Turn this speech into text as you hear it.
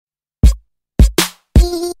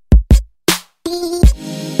Hello,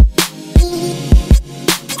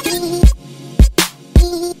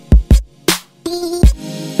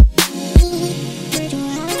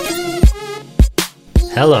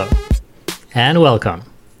 and welcome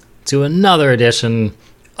to another edition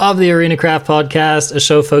of the Arena Craft Podcast, a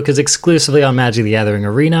show focused exclusively on Magic the Gathering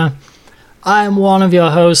Arena. I am one of your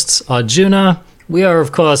hosts, Arjuna. We are,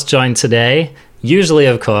 of course, joined today,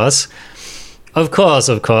 joined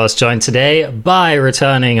today by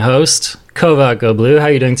returning host, Covert Go Blue. How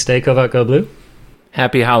are you doing today, Covert Go Blue?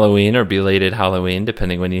 Happy Halloween or belated Halloween,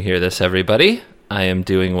 depending when you hear this, everybody. I am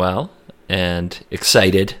doing well and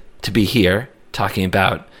excited to be here talking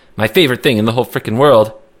about my favorite thing in the whole freaking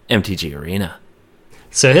world, MTG Arena.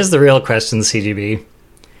 So here's the real question, CGB.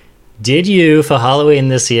 Did you, for Halloween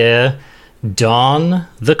this year, don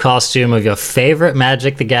the costume of your favorite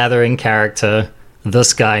Magic the Gathering character, the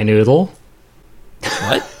Sky Noodle?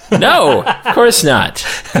 What? No, of course not.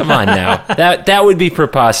 Come on now. That would be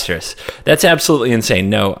preposterous. That's absolutely insane.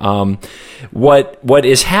 No. What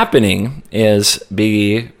is happening is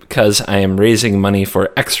because I am raising money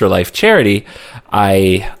for Extra Life charity,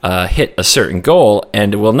 I hit a certain goal,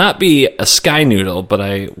 and it will not be a Sky Noodle, but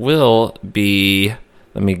I will be...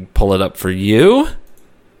 Let me pull it up for you.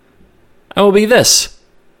 I will be this.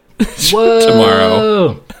 Whoa.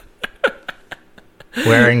 Tomorrow.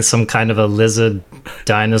 Wearing some kind of a lizard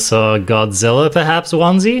dinosaur Godzilla, perhaps,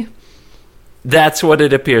 onesie? That's what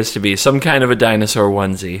it appears to be. Some kind of a dinosaur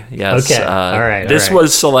onesie. Yes. Okay. All right. This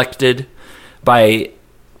was selected by,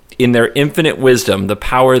 in their infinite wisdom, the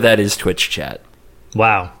power that is Twitch chat.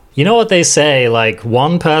 Wow. You know what they say, like,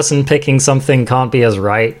 one person picking something can't be as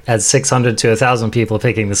right as 600 to 1,000 people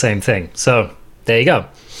picking the same thing. So, there you go.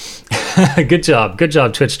 Good job,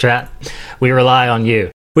 Twitch chat. We rely on you.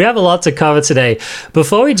 We have a lot to cover today.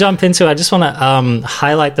 Before we jump into it, I just want to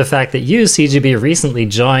highlight the fact that you, CGB, recently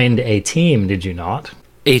joined a team, did you not?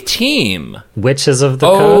 A team? Witches of the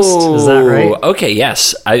Coast, is that right? Okay,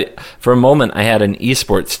 yes. For a moment, I had an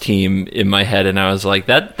esports team in my head, and I was like,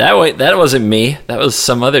 that wasn't me. That was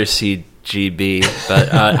some other CGB.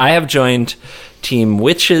 But I have joined Team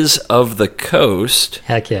Witches of the Coast.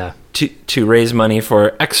 Heck yeah. To raise money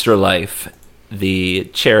for Extra Life, the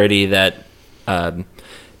charity that...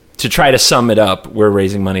 To try to sum it up, we're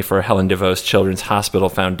raising money for Helen DeVos Children's Hospital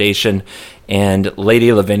Foundation, and Lady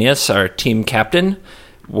Lavinius, our team captain,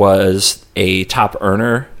 was a top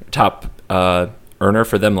earner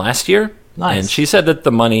for them last year. Nice. And she said that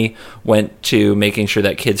the money went to making sure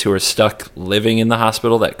that kids who were stuck living in the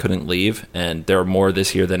hospital that couldn't leave, and there are more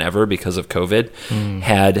this year than ever because of COVID,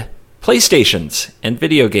 had PlayStations and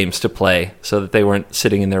video games to play so that they weren't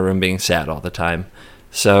sitting in their room being sad all the time.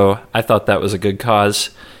 So I thought that was a good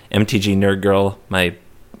cause. MTG Nerd Girl,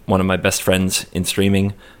 one of my best friends in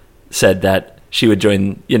streaming, said that she would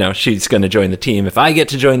join, she's going to join the team if I get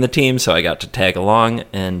to join the team, so I got to tag along,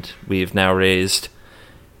 and we've now raised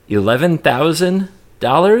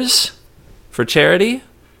 $11,000 for charity.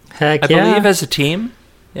 Heck I believe, as a team.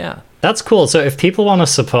 Yeah. That's cool. So if people want to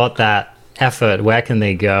support that effort, where can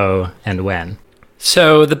they go and when?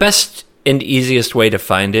 So the best and easiest way to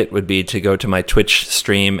find it would be to go to my Twitch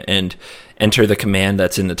stream and enter the command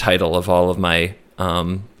that's in the title of all of my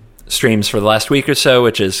streams for the last week or so,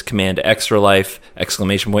 which is command Extra Life, ! Extra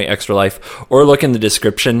Life, or look in the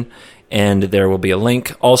description and there will be a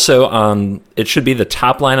link. Also, it should be the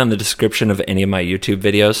top line on the description of any of my YouTube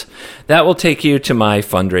videos. That will take you to my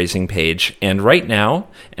fundraising page. And right now,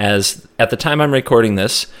 at the time I'm recording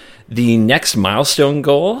this, the next milestone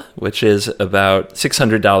goal, which is about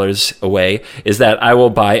 $600 away, is that I will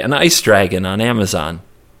buy an ice dragon on Amazon.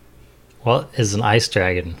 What is an ice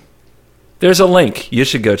dragon? There's a link. You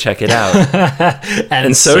should go check it out.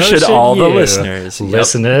 and so should all the listeners.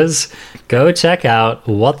 Listeners, go check out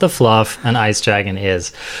what the fluff an ice dragon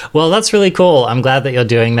is. Well, that's really cool. I'm glad that you're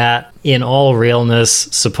doing that. In all realness,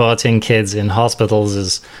 supporting kids in hospitals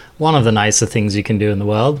is one of the nicer things you can do in the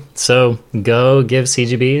world. So go give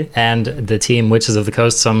CGB and the team Witches of the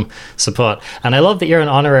Coast some support. And I love that you're an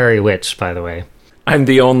honorary witch, by the way. I'm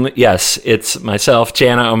the only... Yes, it's myself,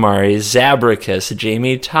 Jana Amari, Zabricus,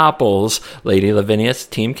 Jamie Topples, Lady Lavinius,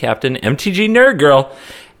 Team Captain, MTG Nerd Girl,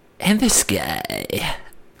 and this guy.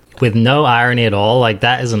 With no irony at all, like,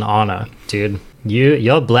 that is an honor, dude.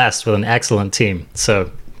 You're blessed with an excellent team.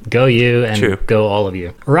 So go you and True. Go all of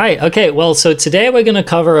you. Right, okay, well, so today we're going to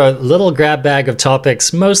cover a little grab bag of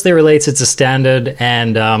topics, mostly related to Standard,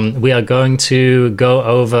 and we are going to go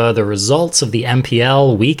over the results of the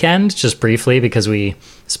MPL weekend, just briefly, because we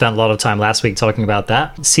spent a lot of time last week talking about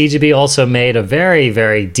that. CGB also made a very,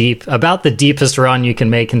 very about the deepest run you can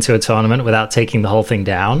make into a tournament without taking the whole thing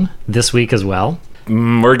down this week as well.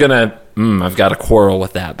 I've got a quarrel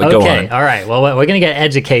with that, but go on. All right. Well, we're going to get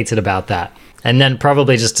educated about that and then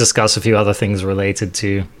probably just discuss a few other things related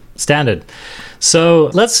to Standard.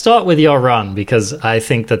 So let's start with your run because I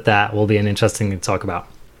think that will be an interesting thing to talk about.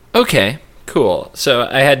 Okay, cool. So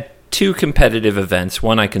I had 2 competitive events.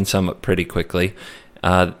 One I can sum up pretty quickly.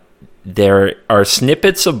 There are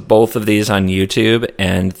snippets of both of these on YouTube,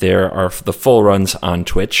 and there are the full runs on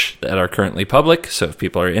Twitch that are currently public, so if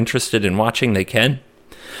people are interested in watching, they can.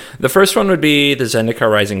 The first one would be the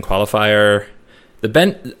Zendikar Rising Qualifier.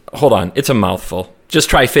 Hold on, it's a mouthful. Just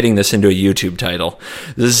try fitting this into a YouTube title.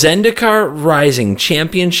 The Zendikar Rising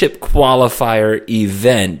Championship Qualifier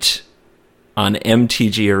event on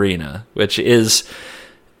MTG Arena, which is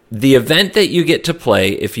the event that you get to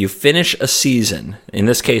play if you finish a season, in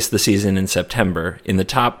this case the season in September, in the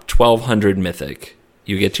top 1200 Mythic.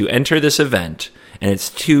 You get to enter this event, and it's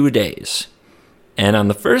 2 days. And on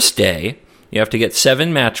the first day, you have to get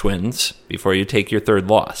 7 match wins before you take your 3rd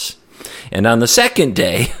loss. And on the second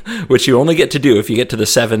day, which you only get to do if you get to the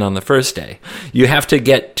 7 on the first day, you have to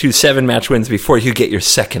get to 7 match wins before you get your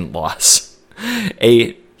 2nd loss.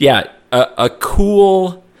 A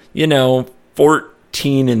cool,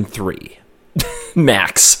 14-3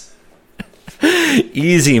 max.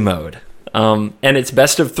 Easy mode. And it's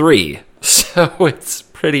best of 3. So it's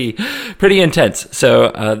pretty intense.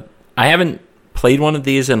 So I haven't played one of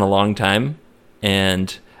these in a long time,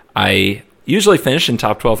 and I usually finish in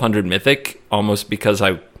top 1200 Mythic almost because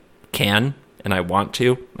I can and I want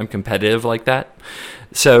to. I'm competitive like that.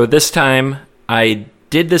 So this time I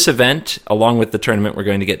did this event along with the tournament we're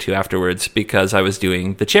going to get to afterwards because I was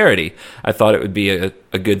doing the charity. I thought it would be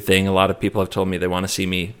a good thing. A lot of people have told me they want to see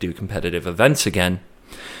me do competitive events again.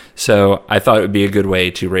 So I thought it would be a good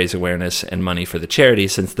way to raise awareness and money for the charity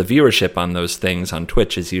since the viewership on those things on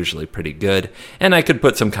Twitch is usually pretty good. And I could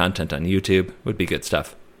put some content on YouTube. Would be good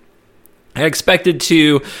stuff. I expected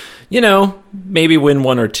to, maybe win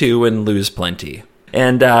 1 or 2 and lose plenty.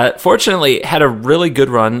 And fortunately, had a really good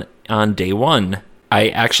run on day 1. I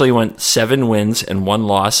actually went 7 wins and 1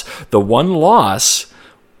 loss. The 1 loss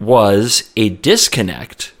was a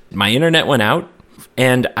disconnect. My internet went out,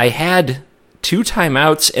 and I had 2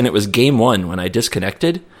 timeouts, and it was game 1 when I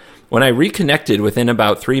disconnected. When I reconnected within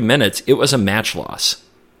about 3 minutes, it was a match loss.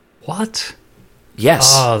 What?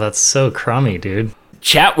 Yes. Oh, that's so crummy, dude.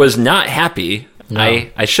 Chat was not happy. No.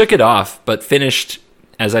 I shook it off, but finished,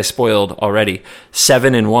 as I spoiled already,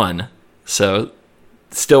 7-1. So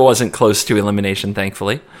still wasn't close to elimination,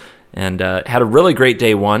 thankfully. And had a really great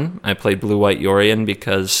day 1. I played Blue-White Yorion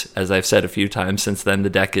because, as I've said a few times since then, the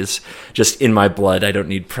deck is just in my blood. I don't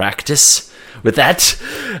need practice with that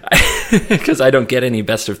because I don't get any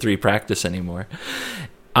best of 3 practice anymore.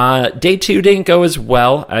 Day 2 didn't go as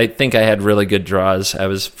well. I think I had really good draws. I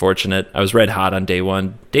was fortunate. I was red hot on day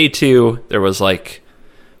 1. Day 2, there was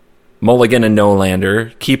mulligan and no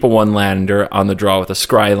lander, keep a 1-lander on the draw with a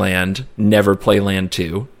scry land, never play land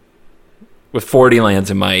 2. With 40 lands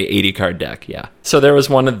in my 80-card deck, yeah. So there was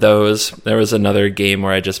one of those. There was another game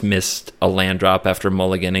where I just missed a land drop after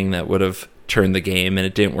mulliganing that would have turned the game, and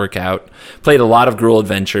it didn't work out. Played a lot of Gruul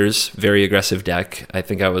Adventures, very aggressive deck. I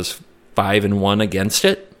think I was 5-1 against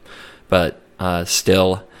it, but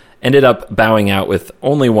still ended up bowing out with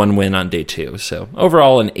only 1 win on day 2. So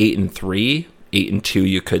overall an 8-3, 8-2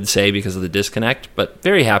 you could say because of the disconnect, but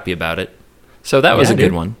very happy about it. So that was a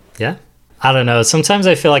good one. Yeah. I don't know. Sometimes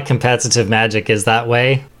I feel like competitive Magic is that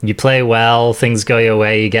way. You play well, things go your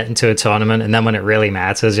way, you get into a tournament, and then when it really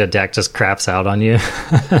matters, your deck just craps out on you.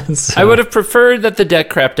 So. I would have preferred that the deck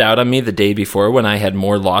crapped out on me the day before when I had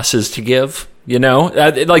more losses to give. You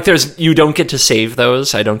don't get to save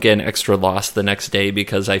those. I don't get an extra loss the next day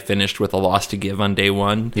because I finished with a loss to give on day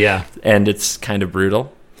 1. Yeah. And it's kind of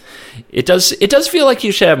brutal. It does feel like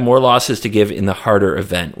you should have more losses to give in the harder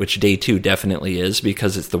event, which day 2 definitely is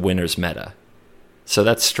because it's the winner's meta. So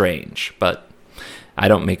that's strange, but I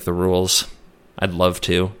don't make the rules. I'd love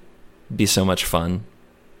to. It'd be so much fun.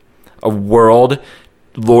 A world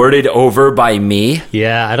lorded over by me.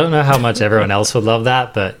 Yeah, I don't know how much everyone else would love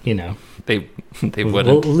that, but, They wouldn't.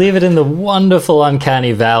 We'll leave it in the wonderful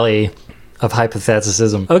uncanny valley of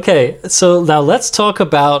hypotheticism. Okay, so now let's talk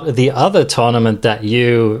about the other tournament that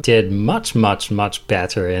you did much, much, much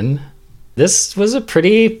better in. This was a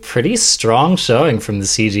pretty strong showing from the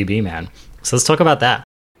CGB, man. So let's talk about that.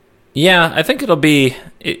 Yeah, I think it'll be...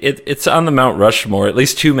 It's on the Mount Rushmore. At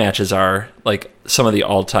least 2 matches are some of the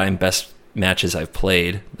all-time best matches I've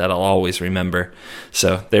played that I'll always remember.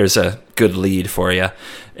 So there's a good lead for you.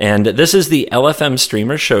 And this is the LFM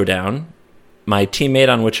Streamer Showdown. My teammate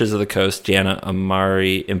on Witches of the Coast, Jana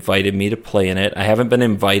Amari, invited me to play in it. I haven't been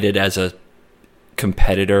invited as a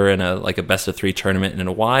competitor in a best of 3 tournament in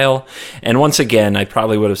a while. And once again, I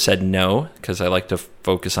probably would have said no because I like to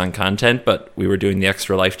focus on content, but we were doing the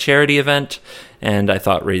Extra Life charity event, and I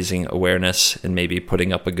thought raising awareness and maybe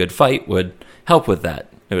putting up a good fight would help with that.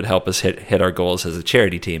 It would help us hit our goals as a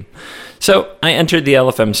charity team. So I entered the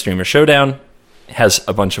LFM Streamer Showdown. It has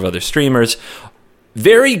a bunch of other streamers.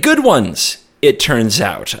 Very good ones, it turns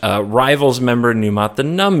out. Rivals member Numat the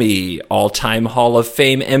Nummy, all-time Hall of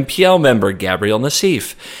Fame MPL member Gabriel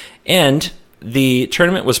Nassif. And the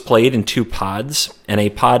tournament was played in 2 pods, and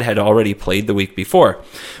a pod had already played the week before,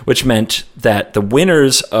 which meant that the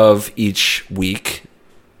winners of each week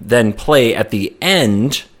then play at the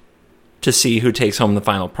end to see who takes home the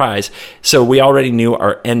final prize. So we already knew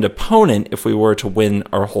our end opponent if we were to win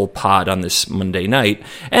our whole pod on this Monday night,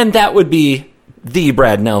 and that would be the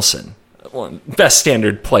Brad Nelson. Best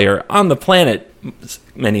standard player on the planet,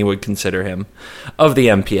 many would consider him, of the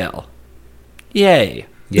MPL. Yay.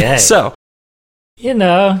 Yay. So,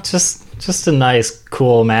 just a nice,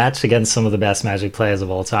 cool match against some of the best Magic players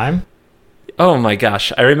of all time. Oh my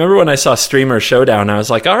gosh. I remember when I saw Streamer Showdown, I was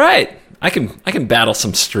like, all right, I can battle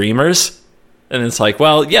some streamers. And it's like,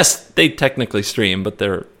 well, yes, they technically stream, but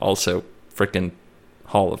they're also freaking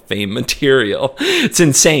Hall of Fame material. It's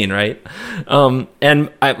insane, right?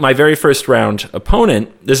 My very first round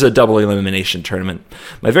opponent, this is a double elimination tournament.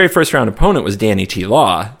 My very first round opponent was Danny T.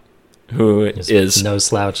 Law, who is no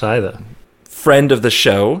slouch either. Friend of the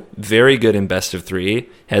show, very good in best of 3,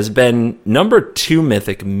 has been number 2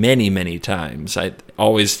 mythic many, many times.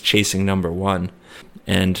 Always chasing number 1,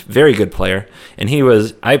 and very good player. And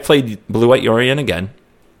I played Blue White Yorion again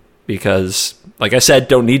because, like I said,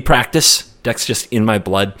 don't need practice. Deck's just in my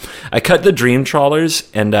blood. I cut the Dream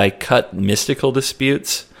Trawlers, and I cut Mystical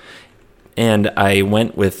Disputes, and I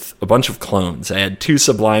went with a bunch of clones. I had 2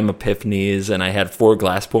 Sublime Epiphanies, and I had 4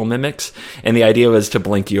 Glasspool Mimics, and the idea was to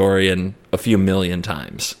blink Yorion a few million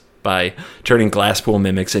times by turning Glasspool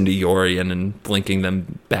Mimics into Yorion and blinking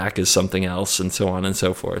them back as something else, and so on and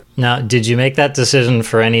so forth. Now, did you make that decision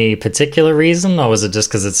for any particular reason, or was it just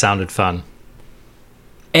because it sounded fun?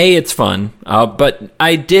 It's fun, but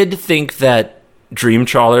I did think that Dream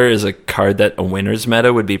Trawler is a card that a winner's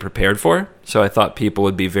meta would be prepared for, so I thought people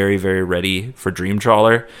would be very, very ready for Dream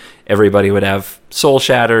Trawler. Everybody would have Soul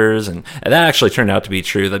Shatters, and that actually turned out to be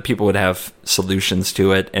true, that people would have solutions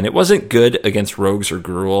to it, and it wasn't good against Rogues or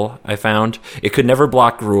Gruul, I found. It could never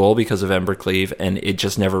block Gruul because of Embercleave, and it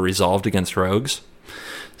just never resolved against Rogues.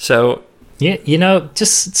 So yeah,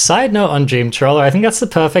 just side note on Dream Trawler, I think that's the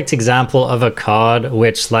perfect example of a card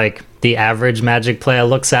which, like, the average Magic player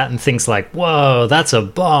looks at and thinks like, whoa, that's a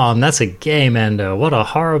bomb, that's a game ender, what a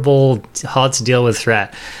horrible, hard to deal with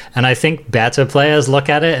threat. And I think better players look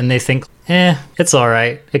at it and they think, it's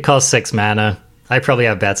alright, it costs 6 mana, I probably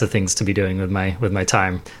have better things to be doing with my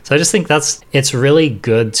time. So I just think it's really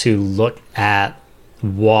good to look at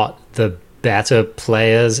what the better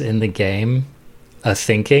players in the game are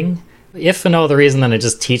thinking. If for no other reason than it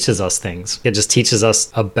just teaches us things. It just teaches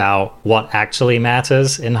us about what actually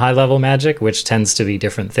matters in high-level Magic, which tends to be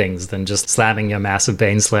different things than just slamming your massive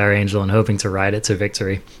Baneslayer Angel and hoping to ride it to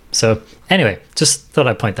victory. So anyway, just thought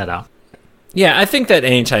I'd point that out. Yeah, I think that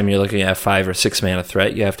anytime you're looking at a 5 or 6 mana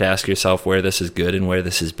threat, you have to ask yourself where this is good and where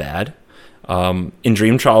this is bad. In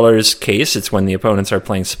Dream Trawler's case, it's when the opponents are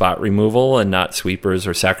playing spot removal and not sweepers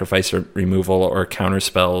or sacrifice removal or counter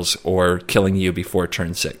spells or killing you before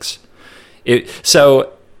turn 6. Like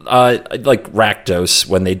Rakdos,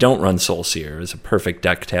 when they don't run Soulseer, is a perfect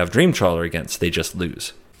deck to have Dream Trawler against. They just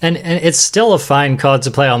lose. And it's still a fine card to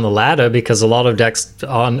play on the ladder because a lot of decks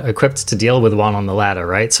aren't equipped to deal with one on the ladder,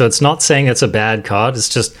 right? So it's not saying it's a bad card. It's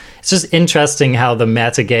just interesting how the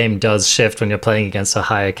meta game does shift when you're playing against a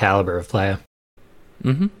higher caliber of player.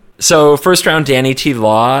 Mm-hmm. So first round, Danny T.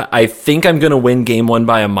 Law. I think I'm going to win game 1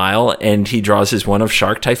 by a mile, and he draws his 1 of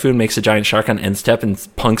Shark Typhoon, makes a giant shark on end step, and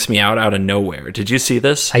punks me out of nowhere. Did you see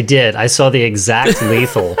this? I did. I saw the exact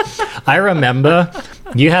lethal. I remember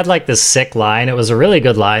you had like this sick line. It was a really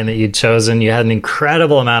good line that you'd chosen. You had an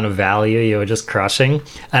incredible amount of value. You were just crushing.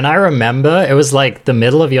 And I remember it was like the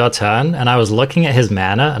middle of your turn, and I was looking at his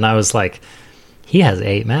mana, and I was like, he has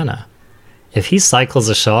 8 mana. If he cycles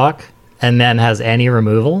a shark and then has any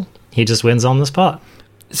removal, he just wins on the spot.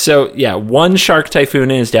 So, yeah, 1 Shark Typhoon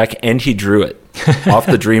in his deck, and he drew it off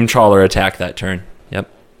the Dream Trawler attack that turn. Yep.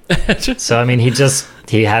 So, I mean,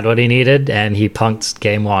 he had what he needed, and he punked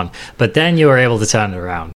game 1. But then you were able to turn it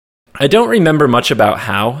around. I don't remember much about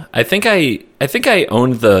how. I think I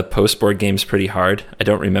owned the post-board games pretty hard. I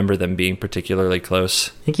don't remember them being particularly close.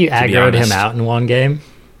 I think you aggroed him out in one game.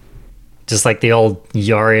 Just like the old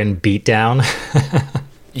Yorion beatdown.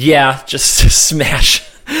 Yeah, just smash.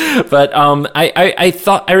 But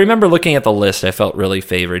I remember looking at the list, I felt really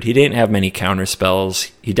favored. He didn't have many counter spells.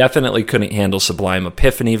 He definitely couldn't handle Sublime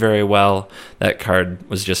Epiphany very well. That card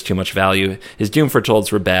was just too much value. His Doom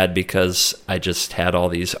Foretold's were bad because I just had all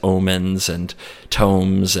these omens and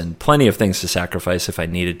tomes and plenty of things to sacrifice if I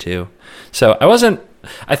needed to. So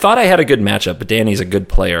I thought I had a good matchup, but Danny's a good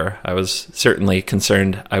player. I was certainly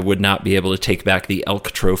concerned I would not be able to take back the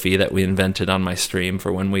elk trophy that we invented on my stream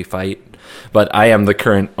for when we fight. But I am the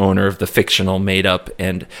current owner of the fictional, made-up,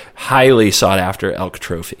 and highly sought-after elk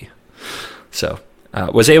trophy. So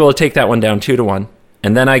was able to take that one down 2-1.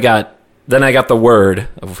 And then I got the word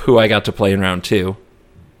of who I got to play in round 2.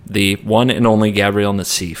 The one and only Gabriel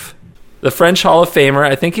Nassif. The French Hall of Famer,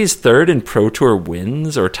 I think he's third in Pro Tour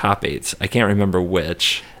wins or top 8s. I can't remember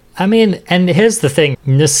which. I mean, and here's the thing.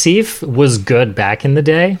 Nassif was good back in the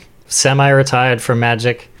day, semi-retired from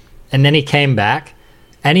Magic, and then he came back,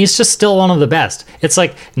 and he's just still one of the best. It's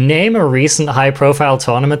like, name a recent high-profile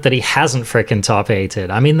tournament that he hasn't frickin' top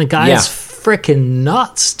 8'd. I mean, the guy is frickin'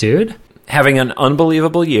 nuts, dude. Having an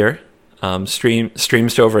unbelievable year.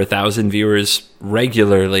 Streams to over 1,000 viewers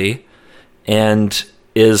regularly, and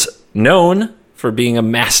is known for being a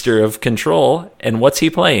master of control. And what's he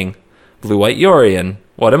playing? Blue-White Yorion.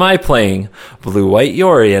 What am I playing? Blue-White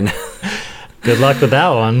Yorion. Good luck with that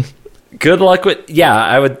one. Good luck with... Yeah,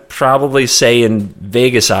 I would probably say in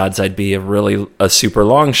Vegas odds I'd be a super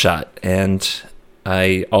long shot. And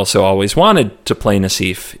I also always wanted to play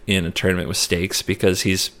Nassif in a tournament with stakes because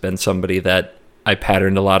he's been somebody that I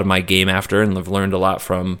patterned a lot of my game after and have learned a lot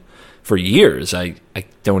from for years. I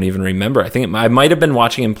don't even remember. I think I might have been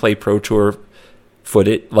watching him play Pro Tour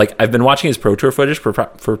footage. Like, I've been watching his Pro Tour footage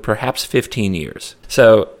for perhaps 15 years.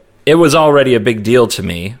 So it was already a big deal to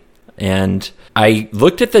me. And I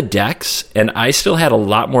looked at the decks, and I still had a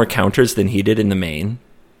lot more counters than he did in the main.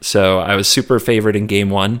 So I was super favored in Game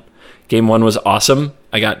 1. Game 1 was awesome.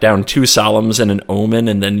 I got down 2 Solemns and an Omen,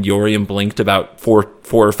 and then Yorion blinked about four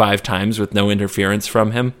or five times with no interference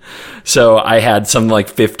from him. So I had some like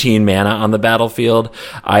 15 mana on the battlefield.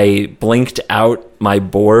 I blinked out my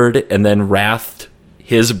board and then wrathed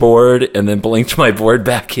his board and then blinked my board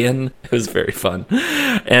back in. It was very fun.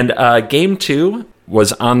 And Game 2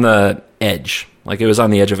 was on the edge. Like, it was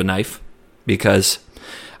on the edge of a knife because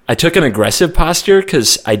I took an aggressive posture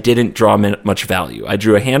because I didn't draw much value. I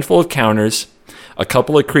drew a handful of counters, a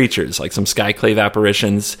couple of creatures, like some Skyclave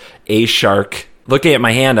Apparitions, a Shark. Looking at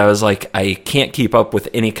my hand, I was like, I can't keep up with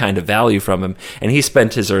any kind of value from him. And he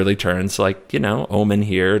spent his early turns, like, Omen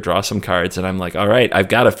here, draw some cards. And I'm like, all right, I've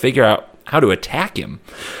got to figure out how to attack him.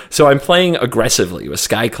 So I'm playing aggressively with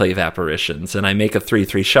Skyclave Apparitions, and I make a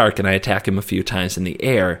 3/3 Shark, and I attack him a few times in the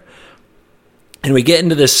air. And we get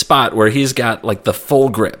into this spot where he's got like the full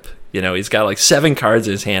grip. He's got like 7 cards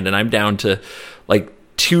in his hand, and I'm down to like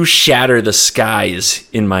 2 Shatter the Skies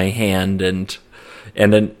in my hand, and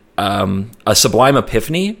then a Sublime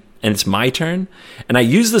Epiphany, and it's my turn. And I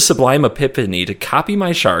use the Sublime Epiphany to copy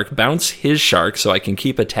my Shark, bounce his Shark so I can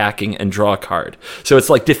keep attacking and draw a card. So it's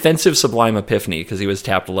like defensive Sublime Epiphany because he was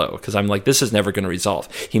tapped low. Because I'm like, this is never going to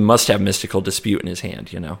resolve. He must have Mystical Dispute in his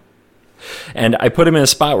hand, And I put him in a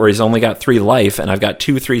spot where he's only got 3 life, and I've got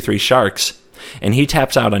 2 3/3 Sharks, and he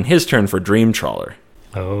taps out on his turn for Dream Trawler.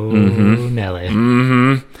 Oh, Nelly.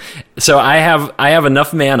 Mm-hmm. So I have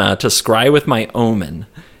enough mana to scry with my Omen,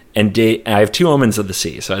 and I have 2 Omens of the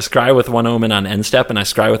Sea. So I scry with 1 Omen on end step, and I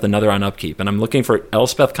scry with another on upkeep. And I'm looking for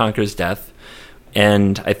Elspeth Conquers Death,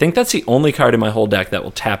 and I think that's the only card in my whole deck that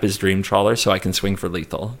will tap his Dream Trawler so I can swing for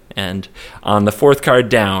lethal. And on the 4th card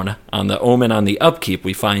down, on the Omen on the upkeep,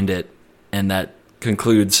 we find it, and that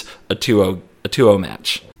concludes a 2-0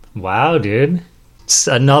 match. Wow, dude. It's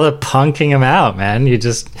another punking him out, man. You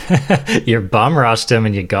just you bum rushed him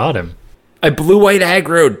and you got him. I blue-white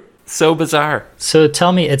aggroed. So bizarre. So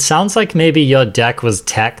tell me, it sounds like maybe your deck was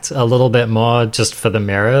teched a little bit more just for the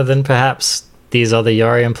mirror than perhaps these other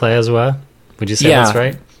Yorion players were. Would you say that's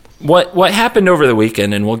right? What happened over the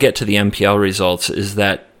weekend, and we'll get to the MPL results, is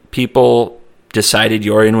that people decided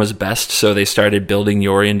Yorion was best, so they started building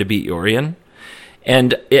Yorion to beat Yorion.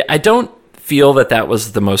 And I don't feel that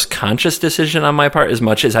was the most conscious decision on my part, as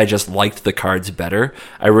much as I just liked the cards better.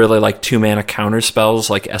 I really like 2-mana counter spells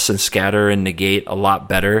like Essence Scatter and Negate a lot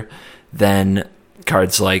better than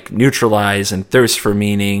cards like Neutralize and Thirst for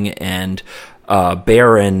Meaning and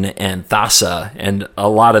Baron and Thassa and a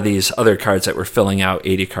lot of these other cards that were filling out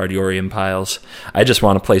 80-card Yorion piles. I just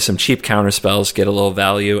want to play some cheap counter spells, get a little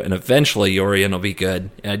value, and eventually Yorion will be good.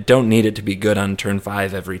 I don't need it to be good on turn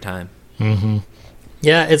 5 every time. Mm-hmm.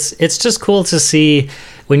 Yeah, it's just cool to see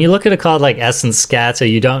when you look at a card like Essence Scatter,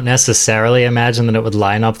 you don't necessarily imagine that it would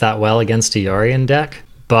line up that well against a Yorion deck.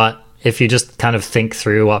 But if you just kind of think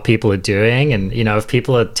through what people are doing, and if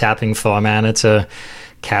people are tapping 4 mana to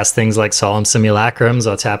cast things like Solemn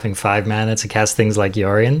Simulacrums or tapping 5 mana to cast things like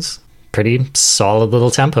Yorions, pretty solid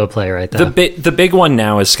little tempo play right there. The big one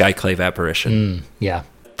now is Skyclave Apparition. Yeah.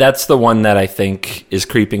 That's the one that I think is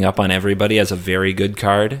creeping up on everybody as a very good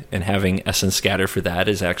card, and having Essence Scatter for that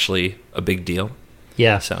is actually a big deal.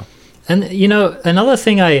 Yeah. So, and another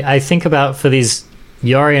thing I think about for these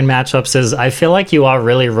Yorion matchups is I feel like you are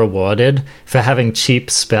really rewarded for having cheap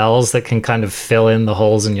spells that can kind of fill in the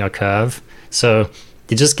holes in your curve. So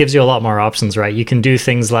it just gives you a lot more options, right? You can do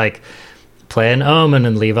things like play an Omen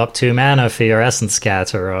and leave up 2 mana for your Essence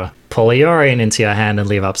Scatter, or pull a Yorion into your hand and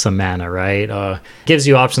leave up some mana, right? Or gives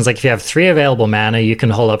you options like if you have 3 available mana, you can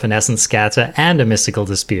hold up an Essence Scatter and a Mystical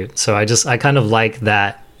Dispute. So I kind of like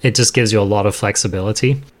that. It just gives you a lot of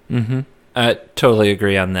flexibility. Mm-hmm. I totally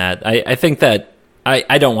agree on that. I think that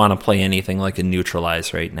I don't want to play anything like a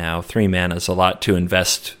Neutralize right now. 3 mana is a lot to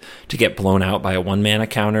invest to get blown out by a 1 mana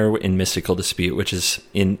counter in Mystical Dispute, which is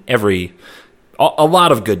in a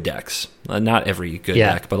lot of good decks. Not every good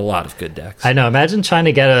deck, but a lot of good decks. I know. Imagine trying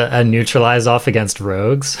to get a Neutralize off against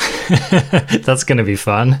Rogues. That's going to be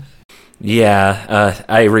fun. Yeah,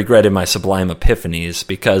 I regretted my Sublime Epiphanies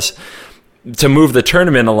because to move the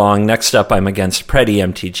tournament along, next up I'm against Preddy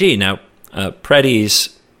MTG. Now,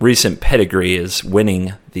 Preddy's recent pedigree is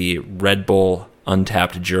winning the Red Bull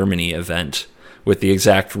Untapped Germany event with the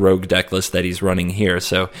exact rogue deck list that he's running here.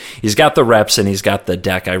 So he's got the reps and he's got the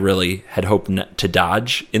deck I really had hoped to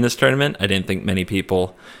dodge in this tournament. I didn't think many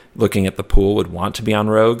people looking at the pool would want to be on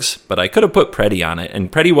rogues, but I could have put Preddy on it.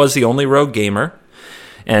 And Preddy was the only rogue gamer.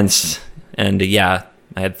 And yeah,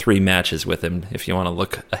 I had 3 matches with him, if you want to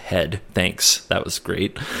look ahead. Thanks. That was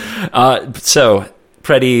great. So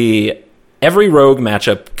Preddy, every rogue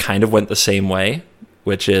matchup kind of went the same way,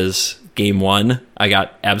 which is game 1, I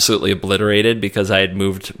got absolutely obliterated because I had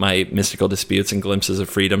moved my Mystical Disputes and Glimpses of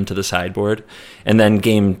Freedom to the sideboard. And then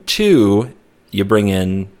game 2, you bring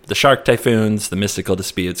in the Shark Typhoons, the Mystical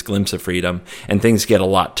Disputes, Glimpse of Freedom, and things get a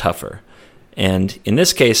lot tougher. And in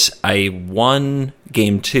this case, I won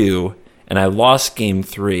game 2, and I lost game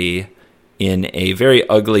 3 in a very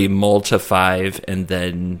ugly mull to 5 and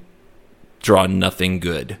then draw nothing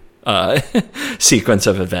good sequence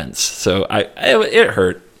of events. So it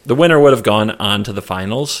hurt. The winner would have gone on to the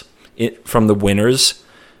finals from the winners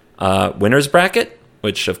bracket,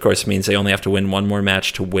 which of course means they only have to win 1 more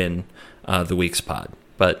match to win the week's pod.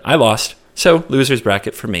 But I lost, so loser's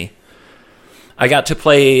bracket for me. I got to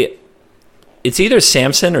play, it's either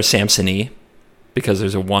Samson or Samsony, because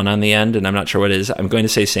there's a 1 on the end, and I'm not sure what it is. I'm going to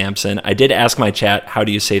say Samson. I did ask my chat, how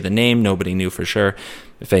do you say the name? Nobody knew for sure.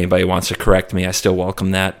 If anybody wants to correct me, I still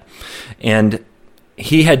welcome that. And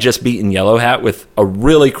he had just beaten Yellow Hat with a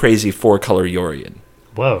really crazy 4-color Yorion.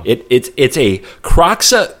 Whoa. It's a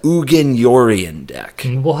Kroxa Ugin Yorion deck.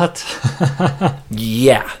 What?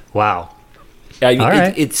 Yeah. Wow. I mean, all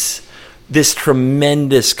right. It's this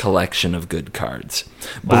tremendous collection of good cards.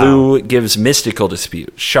 Wow. Blue gives Mystical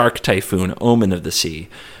Dispute, Shark Typhoon, Omen of the Sea.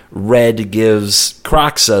 Red gives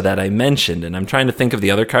Kroxa that I mentioned, and I'm trying to think of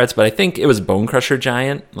the other cards, but I think it was Bone Crusher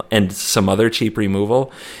Giant and some other cheap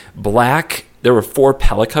removal. Black, there were 4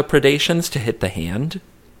 Pelika Predations to hit the hand.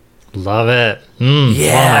 Love it.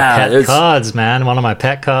 Yeah. One of my pet cards, man. One of my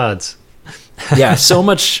pet cards. Yeah, so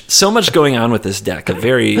much going on with this deck. A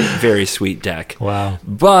very, very sweet deck. Wow.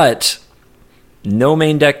 But no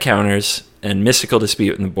main deck counters and Mystical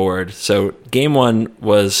Dispute in the board. So game 1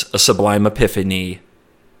 was a Sublime Epiphany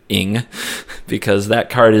because that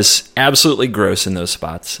card is absolutely gross in those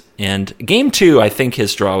spots. And game 2, I think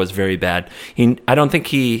his draw was very bad. I don't think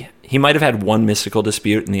he might have had 1 Mystical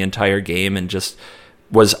Dispute in the entire game and just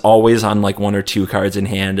was always on like 1 or 2 cards in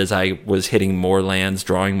hand as I was hitting more lands,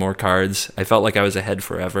 drawing more cards. I felt like I was ahead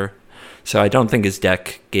forever. So I don't think his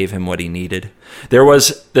deck gave him what he needed. There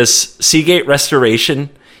was this Seagate Restoration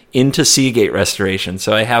into Seagate Restoration.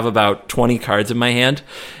 So I have about 20 cards in my hand.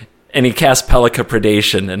 And he cast Pelika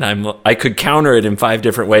Predation, and I could counter it in 5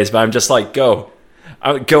 different ways, but I'm just like, go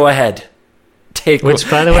ahead. Which,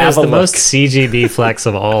 by the way, is the most CGB flex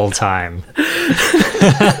of all time.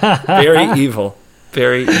 Very evil.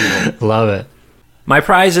 Very evil. Love it. My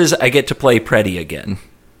prize is I get to play Preddy again.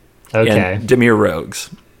 Okay. And Dimir Rogues.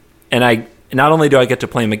 And not only do I get to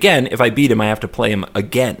play him again, if I beat him, I have to play him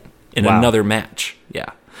again in another match.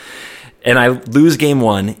 Yeah. And I lose game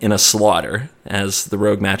 1 in a slaughter, as the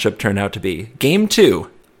rogue matchup turned out to be. Game 2,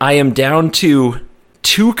 I am down to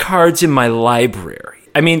 2 cards in my library.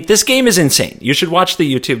 I mean, this game is insane. You should watch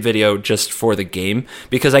the YouTube video just for the game,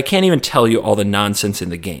 because I can't even tell you all the nonsense in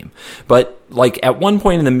the game. But like at one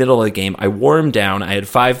point in the middle of the game, I wore him down. I had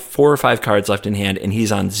 4 or 5 cards left in hand, and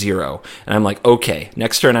he's on 0. And I'm like, okay,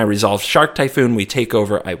 next turn I resolve Shark Typhoon. We take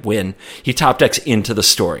over. I win. He top decks into the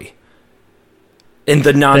story. And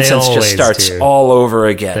the nonsense just starts all over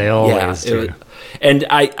again. They always do. And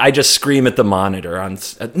I just scream at the monitor on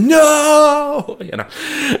no,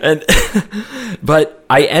 and but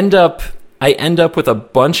I end up with a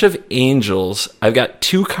bunch of angels. I've got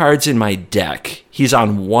 2 cards in my deck. He's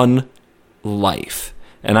on 1 life,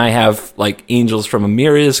 and I have like angels from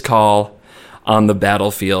Amiria's Call on the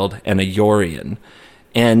battlefield and a Yorion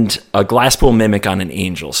and a Glasspool Mimic on an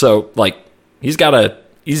angel. So like he's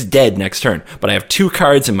dead next turn, but I have 2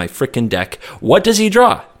 cards in my freaking deck. What does he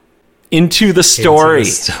draw? Into the story.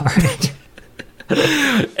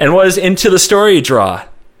 And what does Into the Story draw?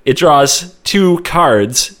 It draws 2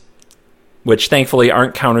 cards, which thankfully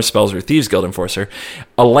aren't counter spells or Thieves Guild Enforcer,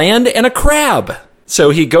 a land and a crab. So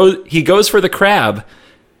he goes for the crab.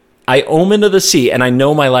 I Omen of the Sea, and I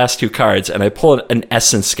know my last 2 cards, and I pull an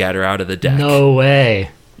Essence Scatter out of the deck. No way.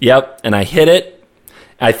 Yep, and I hit it.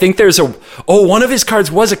 I think one of his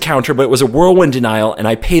cards was a counter, but it was a Whirlwind Denial, and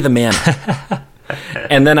I pay the mana.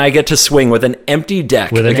 And then I get to swing with an empty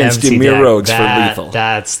deck against Dimir Rogues for lethal.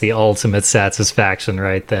 That's the ultimate satisfaction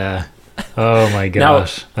right there. Oh my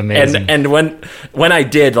gosh. Now, amazing. And when I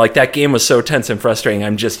did, like, that game was so tense and frustrating,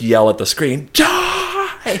 I'm just yell at the screen,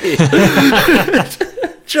 die!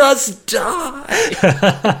 Just die!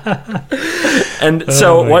 And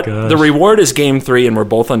so the reward is game 3, and we're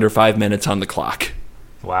both under 5 minutes on the clock.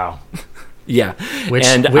 Wow. Yeah. Which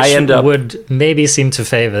I end up would maybe seem to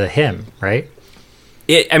favor him, right?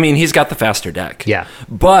 He's got the faster deck. Yeah.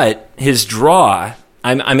 But his draw,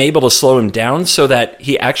 I'm able to slow him down so that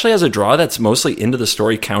he actually has a draw that's mostly into the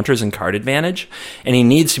story counters and card advantage, and he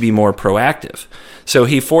needs to be more proactive. So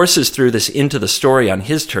he forces through this into the story on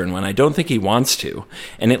his turn when I don't think he wants to,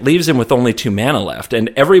 and it leaves him with only 2 mana left. And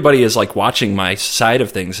everybody is like watching my side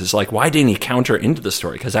of things is like, why didn't he counter into the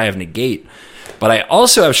story? Because I have negate. But I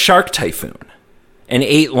also have Shark Typhoon and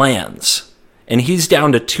 8 lands. And he's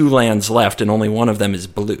down to 2 lands left, and only one of them is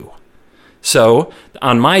blue. So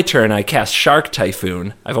on my turn, I cast Shark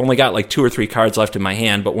Typhoon. I've only got like 2 or 3 cards left in my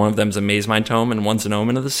hand, but one of them's a Mazemind Tome and one's an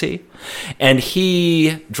Omen of the Sea. And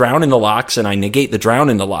he Drown in the Locks, and I negate the Drown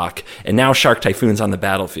in the Lock, and now Shark Typhoon's on the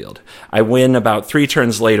battlefield. I win about 3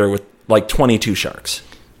 turns later with like 22 sharks.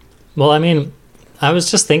 Well, I mean, I was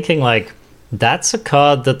just thinking, like, that's a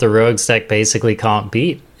card that the Rogues deck basically can't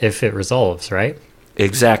beat if it resolves, right?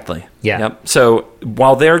 Exactly. Yeah. Yep. So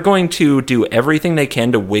while they're going to do everything they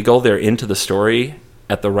can to wiggle their Into the Story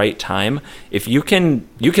at the right time, if you can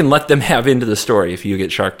let them have Into the Story if you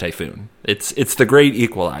get Shark Typhoon. It's the great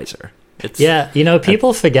equalizer.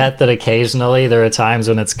 People forget that occasionally there are times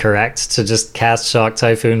when it's correct to just cast Shark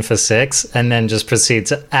Typhoon for 6 and then just proceed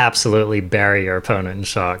to absolutely bury your opponent in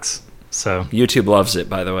sharks. So YouTube loves it,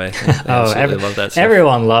 by the way. Love that stuff.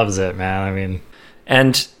 Everyone loves it, man. I mean,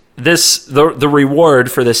 and the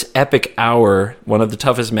reward for this epic hour, one of the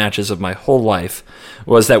toughest matches of my whole life,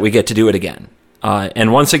 was that we get to do it again.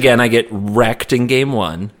 And once again, I get wrecked in game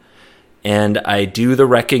 1, and I do the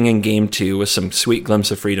wrecking in game 2 with some sweet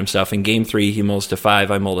Glimpse of Freedom stuff. In game 3, he mulls to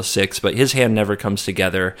 5, I mull to 6, but his hand never comes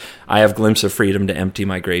together. I have Glimpse of Freedom to empty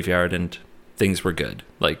my graveyard, and things were good.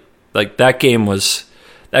 Like that game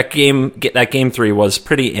 3 was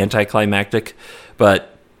pretty anticlimactic, but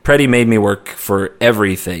Preddy made me work for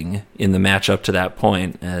everything in the match up to that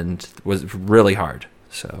point, and was really hard.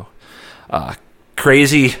 So,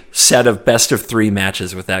 crazy set of best of 3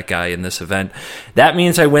 matches with that guy in this event. That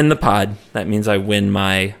means I win the pod. That means I win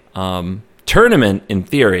my tournament in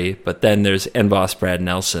theory, but then there's End Boss Brad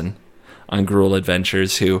Nelson on Gruul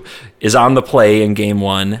Adventures, who is on the play in game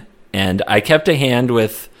 1, and I kept a hand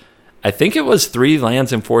with, I think it was 3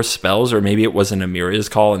 lands and 4 spells, or maybe it was an Amiria's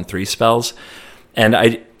Call and 3 spells, and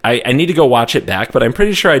I need to go watch it back, but I'm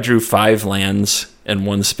pretty sure I drew 5 lands and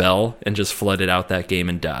 1 spell and just flooded out that game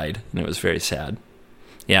and died, and it was very sad.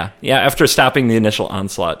 Yeah, after stopping the initial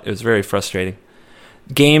onslaught, it was very frustrating.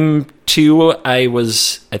 Game 2, I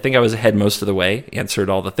think I was ahead most of the way, answered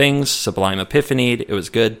all the things, Sublime Epiphany, it was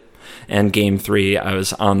good. And game 3, I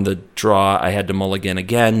was on the draw, I had to mulligan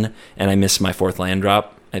again, and I missed my 4th land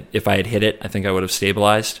drop. If I had hit it, I think I would have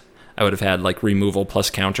stabilized. I would have had like removal plus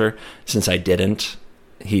counter. Since I didn't,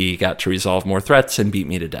 he got to resolve more threats and beat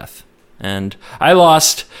me to death. And I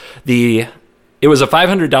lost it was a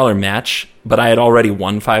 $500 match, but I had already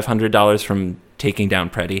won $500 from taking down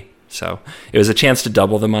Preddy. So it was a chance to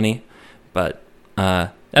double the money, but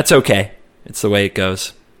that's okay. It's the way it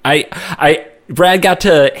goes. Brad got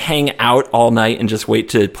to hang out all night and just wait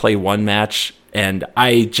to play one match, and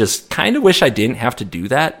I just kind of wish I didn't have to do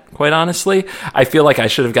that, quite honestly. I feel like I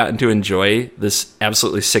should have gotten to enjoy this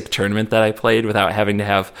absolutely sick tournament that I played without having to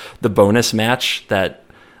have the bonus match that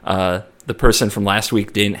the person from last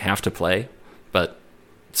week didn't have to play. But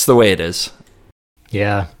it's the way it is.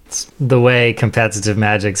 Yeah, it's the way competitive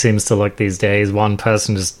Magic seems to look these days. One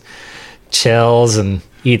person just chills and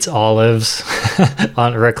eats olives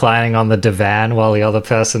reclining on the divan while the other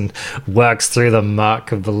person works through the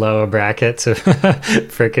muck of the lower bracket to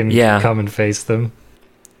freaking come and face them.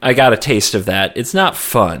 I got a taste of that. It's not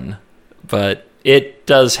fun, but it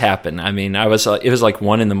does happen. I mean, it was like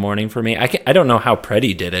 1 a.m. for me. I don't know how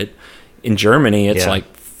Preddy did it. In Germany, it's like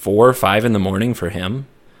 4 or 5 a.m. for him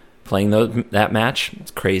playing that match.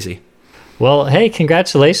 It's crazy. Well, hey,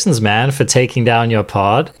 congratulations, man, for taking down your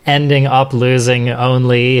pod, ending up losing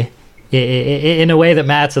only, in a way that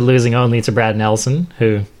mattered, losing only to Brad Nelson,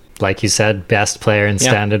 who, like you said, best player in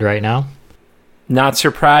Standard right now. Not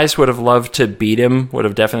surprised, would have loved to beat him, would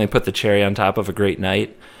have definitely put the cherry on top of a great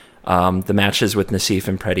night. The matches with Nassif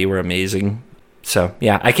and Preddy were amazing. So,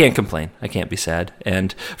 yeah, I can't complain. I can't be sad.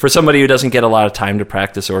 And for somebody who doesn't get a lot of time to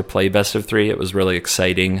practice or play best of 3, it was really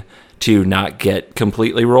exciting to not get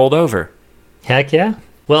completely rolled over. Heck yeah.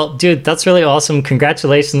 Well, dude, that's really awesome.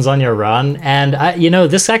 Congratulations on your run. And,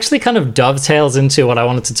 this actually kind of dovetails into what I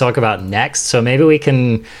wanted to talk about next. So maybe we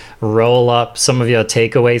can roll up some of your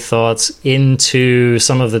takeaway thoughts into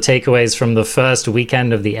some of the takeaways from the first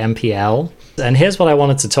weekend of the MPL. And here's what I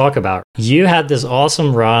wanted to talk about. You had this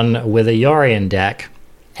awesome run with a Yorion deck.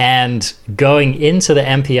 And going into the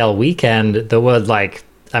MPL weekend, there were the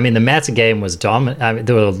meta game was dominant. I mean,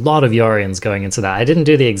 there were a lot of Yorions going into that. I didn't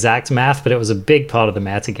do the exact math, but it was a big part of the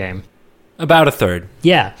meta game. About a third.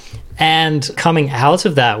 Yeah. And coming out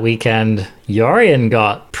of that weekend, Yorion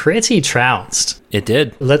got pretty trounced. It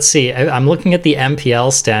did. Let's see. I'm looking at the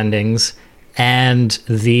MPL standings, and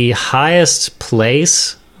the highest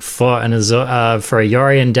place for a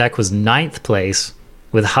Yorion deck was 9th place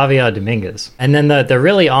with Javier Dominguez. And then there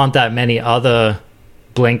really aren't that many other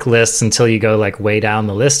Blink lists until you go way down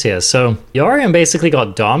the list here. So Yorion basically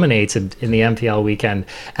got dominated in the MPL weekend,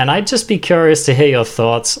 and I'd just be curious to hear your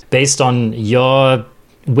thoughts based on your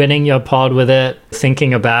winning your pod with it,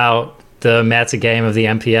 thinking about the meta game of the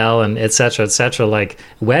MPL and et cetera,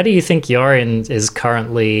 where do you think Yorion is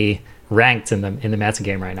currently ranked in the meta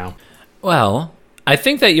game right now? Well, I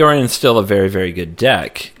think that Yorion is still a very, very good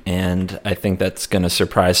deck, and I think that's going to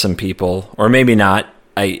surprise some people, or maybe not.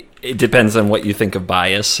 It depends on what you think of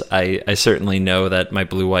bias. I certainly know that my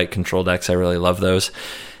blue-white control decks, I really love those.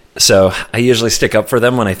 So I usually stick up for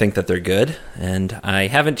them when I think that they're good, and I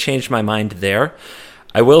haven't changed my mind there.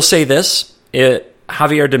 I will say this,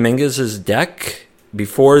 Javier Dominguez's deck,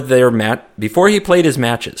 before he played his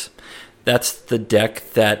matches, that's the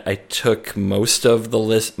deck that I took most of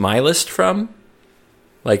my list from.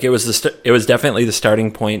 It was definitely the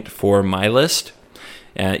starting point for my list.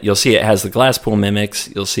 You'll see it has the Glasspool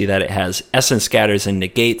Mimics. You'll see that it has Essence Scatters and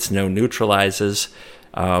Negates, no Neutralizes,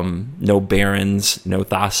 no Barons, no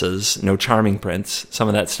Thasas, no Charming Prince, some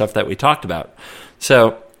of that stuff that we talked about.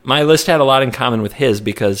 So my list had a lot in common with his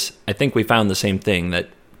because I think we found the same thing, that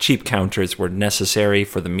cheap counters were necessary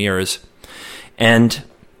for the mirrors. And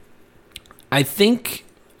I think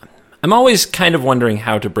I'm always kind of wondering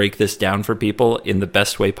how to break this down for people in the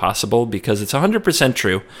best way possible, because it's 100%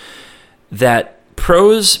 true that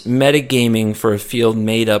pros metagaming for a field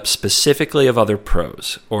made up specifically of other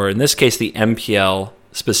pros, or in this case the MPL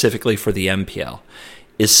specifically for the MPL,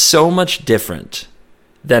 is so much different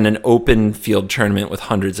than an open field tournament with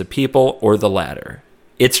hundreds of people or the latter.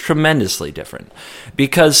 It's tremendously different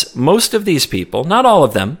because most of these people, not all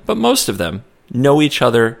of them, but most of them, know each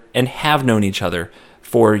other and have known each other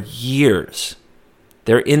for years.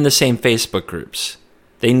 They're in the same Facebook groups.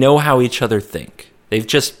 They know how each other think. They've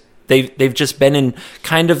just been in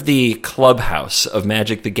kind of the clubhouse of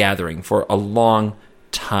Magic the Gathering for a long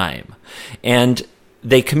time. And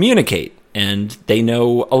they communicate, and they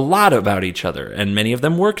know a lot about each other, and many of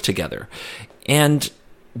them work together. And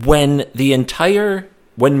when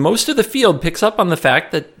most of the field picks up on the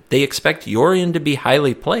fact that they expect Yorion to be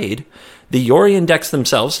highly played, the Yorion decks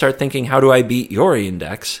themselves start thinking, how do I beat Yorion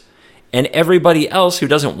decks? And everybody else who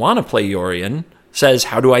doesn't want to play Yorion says,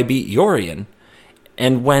 how do I beat Yorion?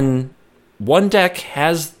 And when one deck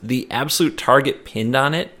has the absolute target pinned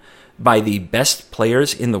on it by the best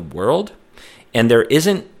players in the world, and there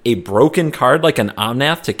isn't a broken card like an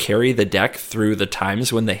Omnath to carry the deck through the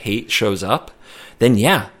times when the hate shows up, then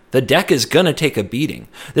yeah, The deck is going to take a beating.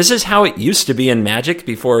 This is how it used to be in Magic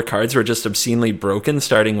before cards were just obscenely broken,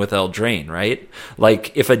 starting with Eldraine, right?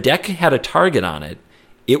 Like, if a deck had a target on it,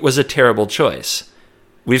 it was a terrible choice.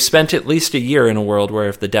 We've spent at least a year in a world where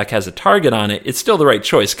if the deck has a target on it, it's still the right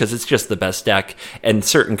choice because it's just the best deck, and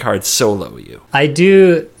certain cards solo you. I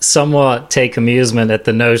do somewhat take amusement at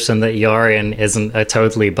the notion that Yorion isn't a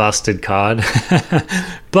totally busted card.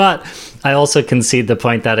 But I also concede the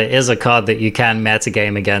point that it is a card that you can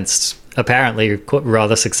metagame against apparently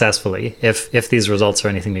rather successfully if these results are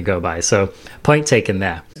anything to go by. So point taken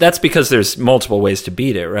there. That's because there's multiple ways to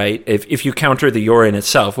beat it, right? If you counter the Yorion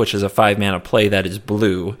itself, which is a 5-mana play that is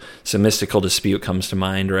blue, so Mystical Dispute comes to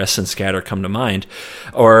mind, or Essence Scatter come to mind,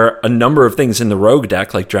 or a number of things in the rogue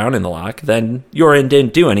deck like Drown in the Loch, then Yorion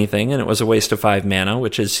didn't do anything and it was a waste of 5 mana,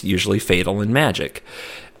 which is usually fatal in Magic.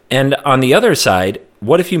 And on the other side,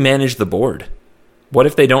 what if you manage the board? What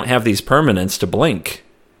if they don't have these permanents to blink?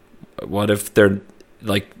 What if they're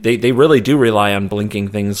like they really do rely on blinking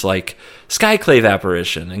things like Skyclave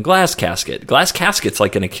Apparition and Glass Casket. Glass Casket's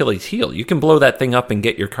like an Achilles heel. You can blow that thing up and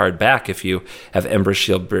get your card back if you have Ember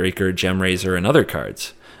Shield Breaker, Gemrazor, and other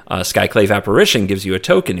cards. Skyclave Apparition gives you a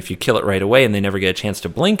token. If you kill it right away and they never get a chance to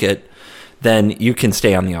blink it, then you can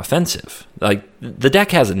stay on the offensive. Like, the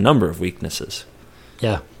deck has a number of weaknesses.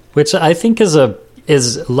 Yeah, which I think is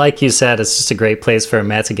like you said, it's just a great place for a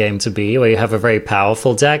metagame to be, where you have a very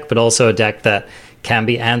powerful deck, but also a deck that can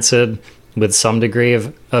be answered with some degree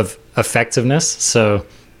of effectiveness. So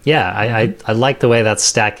yeah, I like the way that's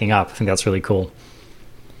stacking up. I think that's really cool.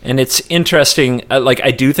 And it's interesting,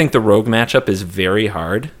 I do think the rogue matchup is very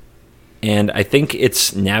hard, and I think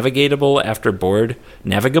it's navigable after board.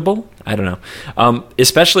 Navigable? I don't know.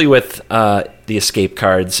 Especially with the escape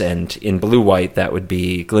cards, and in blue-white, that would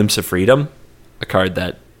be Glimpse of Freedom, a card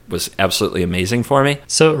that was absolutely amazing for me.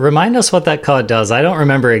 So remind us what that card does. I don't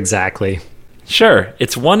remember exactly. Sure.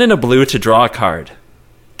 It's 1 and a blue to draw a card.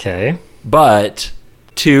 Okay. But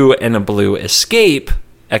 2 and a blue escape,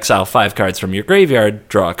 exile 5 cards from your graveyard,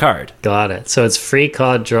 draw a card. Got it. So it's free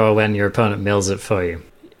card draw when your opponent mills it for you.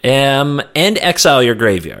 And exile your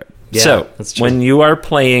graveyard. Yeah, so that's true. When you are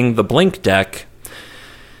playing the Blink deck,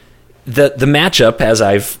 the matchup, as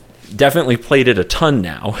I've definitely played it a ton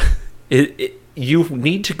now, you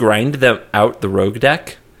need to grind them out the rogue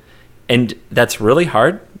deck, and that's really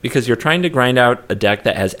hard because you're trying to grind out a deck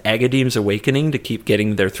that has Agadeem's Awakening to keep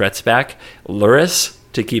getting their threats back, Lurrus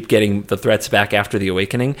to keep getting the threats back after the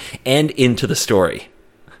Awakening, and Into the Story.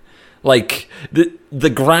 Like, the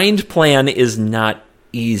grind plan is not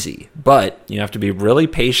easy, but you have to be really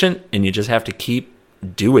patient, and you just have to keep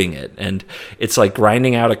doing it. And it's like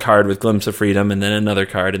grinding out a card with Glimpse of Freedom, and then another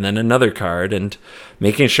card, and then another card, and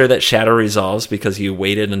making sure that Shadow resolves because you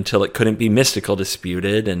waited until it couldn't be Mystical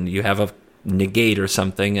Disputed, and you have a negate or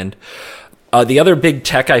something. And the other big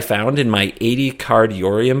tech I found in my 80 card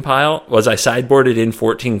Yorion pile was I sideboarded in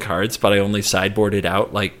 14 cards, but I only sideboarded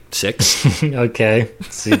out like 6. Okay.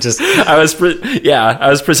 So you just I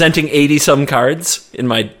was presenting 80 some cards in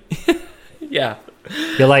my yeah.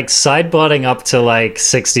 You're like, sideboarding up to like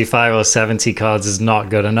 65 or 70 cards is not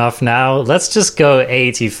good enough now. Let's just go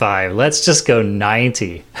 85. Let's just go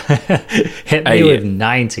 90. Hit me with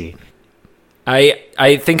 90.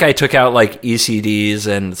 I think I took out like ECDs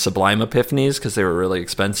and Sublime Epiphanies because they were really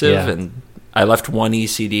expensive, Yeah. and I left one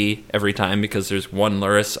ECD every time because there's one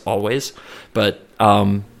Lurrus always. But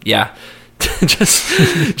yeah,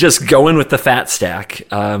 just going with the fat stack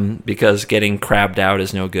because getting crabbed out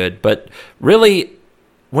is no good. But really,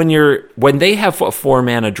 when they have a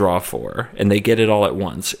 4-mana draw 4 and they get it all at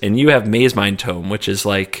once, and you have Mazemind Tome, which is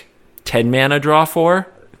like 10-mana draw 4.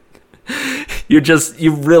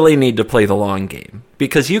 You really need to play the long game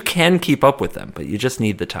because you can keep up with them, but you just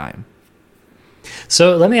need the time.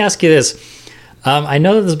 So let me ask you this. I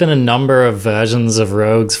know that there's been a number of versions of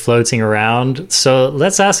rogues floating around. So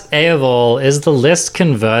let's ask A of all, is the list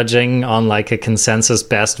converging on like a consensus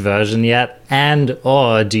best version yet? And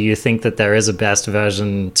or do you think that there is a best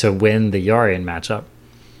version to win the Yorion matchup?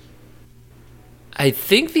 I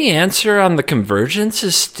think the answer on the convergence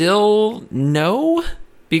is still no,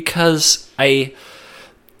 because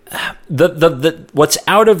what's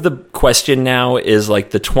out of the question now is like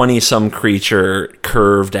the 20-some creature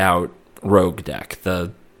curved out rogue deck.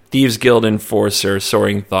 The Thieves Guild Enforcer,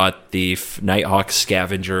 Soaring Thought Thief, Nighthawk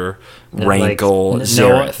Scavenger, Rankle, like,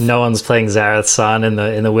 Zareth. No one's playing Zareth San in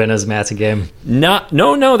the winners metagame.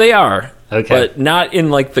 No, they are. Okay. But not in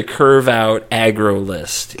like the curve out aggro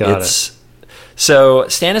list. Got it. So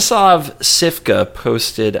Stanislav Sifka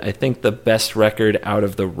posted, I think, the best record out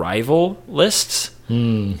of the rival lists.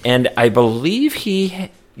 And I believe he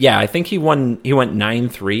yeah, I think he went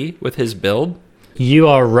 9-3 with his build. You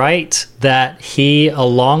are right that he,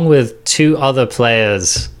 along with two other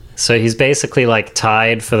players, so he's basically like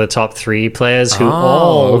tied for the top 3 players who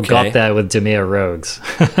all got there with Dimir Rogues.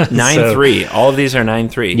 9-3. All of these are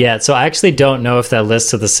 9-3. Yeah, so I actually don't know if their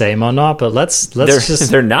lists are the same or not, but let's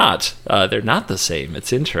just... They're not. They're not the same.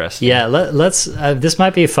 It's interesting. Yeah, let's... this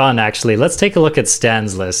might be fun, actually. Let's take a look at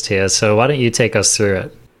Stan's list here, so why don't you take us through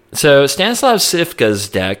it? So Stanislav Sivka's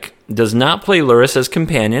deck does not play Lurrus as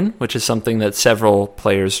companion, which is something that several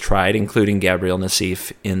players tried, including Gabriel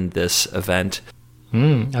Nassif in this event.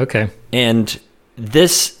 Okay. And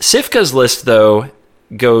this Sivka's list, though,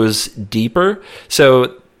 goes deeper.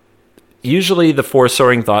 So usually the 4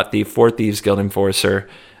 Soaring Thought Thief, 4 Thieves Guild Enforcer,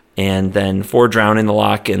 and then 4 Drown in the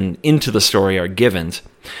Loch and Into the Story are givens.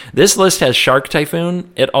 This list has Shark Typhoon.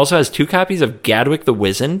 It also has 2 copies of Gadwick the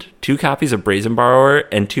Wizened, 2 copies of Brazen Borrower,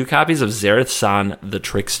 and 2 copies of Zareth San the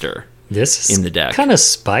Trickster. This is in the deck. Kind of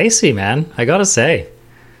spicy, man. I gotta say,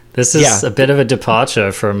 this is a bit of a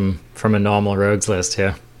departure from a normal rogues list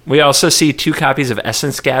here. We also see 2 copies of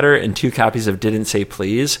Essence Scatter and 2 copies of Didn't Say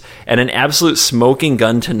Please, and an absolute smoking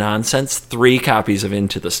gun to nonsense 3 copies of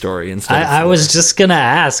Into the Story instead of 4. I was just gonna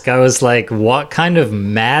ask. I was like, what kind of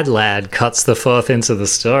mad lad cuts the 4th Into the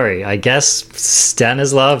Story? I guess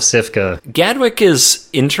Stanislav Sivka. Gadwick is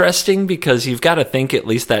interesting because you've got to think at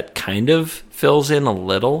least that kind of fills in a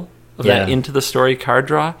little of that Into the Story card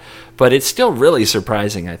draw, but it's still really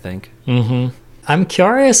surprising, I think. Mm-hmm. I'm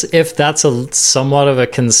curious if that's somewhat of a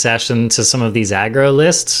concession to some of these aggro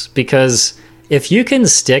lists, because if you can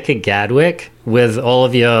stick a Gadwick with all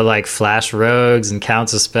of your like flash rogues and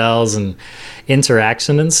counter spells and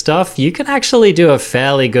interaction and stuff, you can actually do a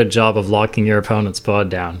fairly good job of locking your opponent's board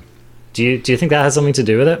down. Do you think that has something to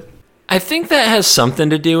do with it? I think that has something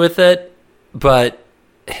to do with it, but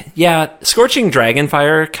yeah, Scorching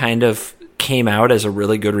Dragonfire kind of came out as a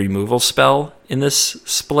really good removal spell in this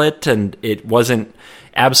split, and it wasn't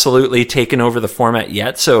absolutely taken over the format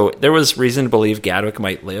yet, so there was reason to believe Gadwick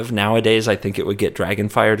might live. Nowadays, I think it would get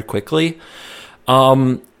Dragonfired quickly.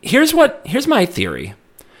 Here's my theory.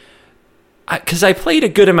 Because I played a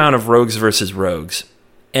good amount of Rogues versus Rogues,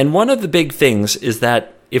 and one of the big things is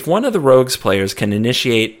that if one of the Rogues players can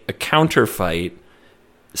initiate a counter fight,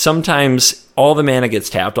 sometimes all the mana gets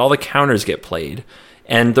tapped, all the counters get played,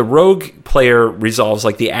 and the rogue player resolves,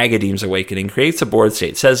 like the Agadeem's Awakening, creates a board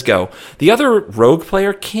state, says go. The other rogue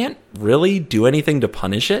player can't really do anything to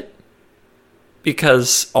punish it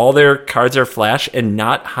because all their cards are flash and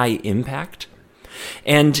not high impact.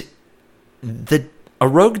 And a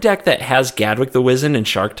rogue deck that has Gadwick the Wizened and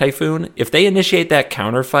Shark Typhoon, if they initiate that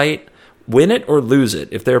counter fight, win it or lose it,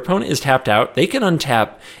 if their opponent is tapped out, they can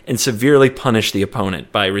untap and severely punish the opponent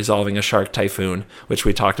by resolving a Shark Typhoon, which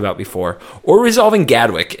we talked about before, or resolving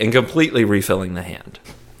Gadwick and completely refilling the hand.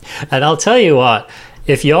 And I'll tell you what,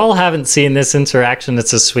 if y'all haven't seen this interaction,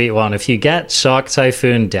 it's a sweet one. If you get Shark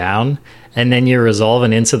Typhoon down and then you resolve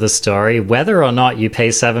an Into the Story, whether or not you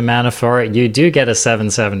pay 7 mana for it, you do get a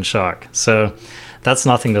 7/7 Shark. So that's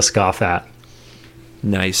nothing to scoff at.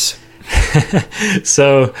 Nice.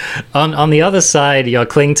 So on the other side, your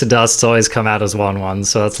Cling to Dust always come out as 1/1,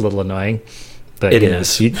 so that's a little annoying. But it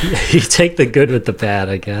is. You take the good with the bad,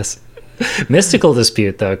 I guess. Mystical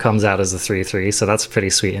Dispute, though, comes out as a 3/3, so that's a pretty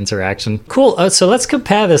sweet interaction. Cool. So let's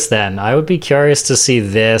compare this then. I would be curious to see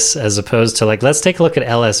this as opposed to, like, let's take a look at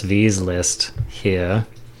LSV's list here.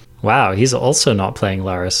 Wow, he's also not playing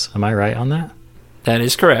Lurrus. Am I right on that? That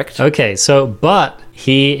is correct. Okay, but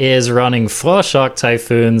he is running 4 Shark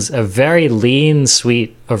Typhoons, a very lean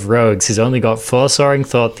suite of rogues. He's only got 4 Soaring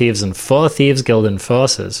Thought Thieves and 4 Thieves Guild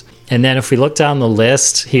Enforcers. And then if we look down the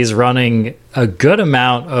list, he's running a good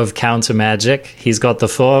amount of counter magic. He's got the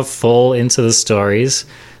 4 full Into the Stories.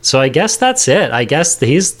 So I guess that's it. I guess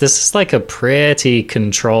this is like a pretty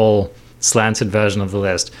control slanted version of the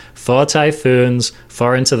list. 4 Typhoons,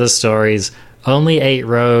 4 Into the Stories, only 8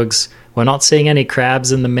 rogues. We're not seeing any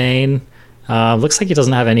crabs in the main. Looks like he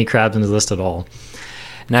doesn't have any crabs in his list at all.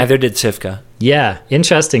 Neither did Sivka. Yeah,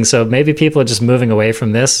 interesting. So maybe people are just moving away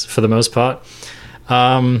from this for the most part.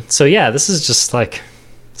 So yeah, this is just like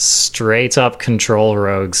straight up control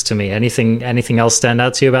rogues to me. Anything else stand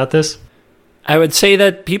out to you about this? I would say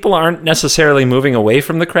that people aren't necessarily moving away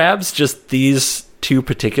from the crabs, just these 2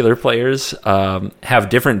 particular players have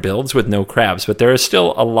different builds with no crabs, but there are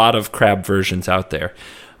still a lot of crab versions out there.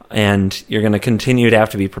 And you're going to continue to have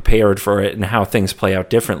to be prepared for it and how things play out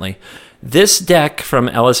differently. This deck from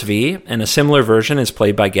LSV, and a similar version, is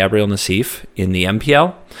played by Gabriel Nassif in the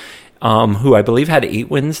MPL, who I believe had 8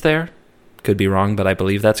 wins there. Could be wrong, but I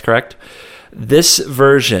believe that's correct. This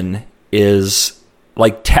version is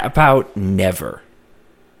Like, tap out, never.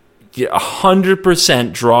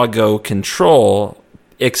 100% draw go control,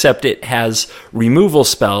 except it has removal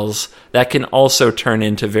spells that can also turn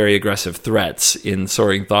into very aggressive threats in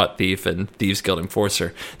Soaring Thought Thief and Thieves Guild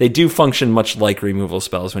Enforcer. They do function much like removal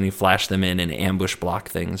spells when you flash them in and ambush block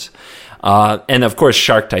things. And of course,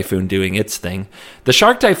 Shark Typhoon doing its thing. The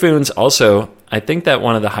Shark Typhoons also, I think that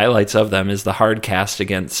one of the highlights of them is the hard cast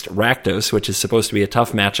against Rakdos, which is supposed to be a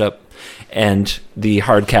tough matchup, and the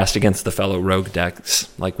hard cast against the fellow rogue decks,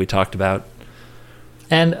 like we talked about.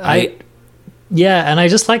 And I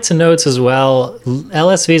just like to note as well,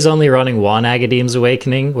 LSV is only running one Agadeem's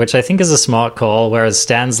Awakening, which I think is a smart call, whereas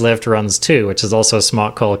Stan's Lift runs two, which is also a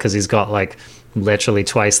smart call because he's got like literally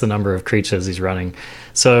twice the number of creatures he's running.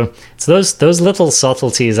 So it's those little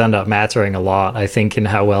subtleties end up mattering a lot, I think, in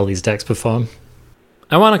how well these decks perform.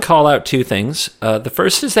 I want to call out two things. The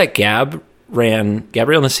first is that Gabriel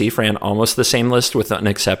Nassif ran almost the same list with an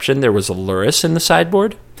exception. There was a Lurrus in the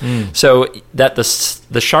sideboard. So that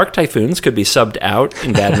the Shark Typhoons could be subbed out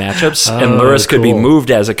in bad matchups, and Lurrus could be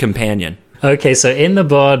moved as a companion. Okay, so in the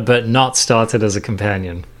board, but not started as a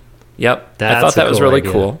companion. Yep, I thought that was really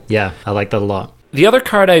cool. Yeah, I like that a lot. The other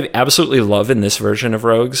card I absolutely love in this version of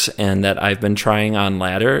Rogues, and that I've been trying on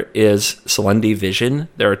ladder, is Selendi Vision.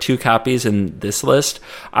 There are 2 copies in this list.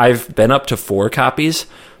 I've been up to 4 copies.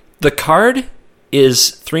 The card is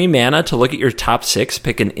 3 mana to look at your top 6,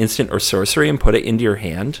 pick an instant or sorcery, and put it into your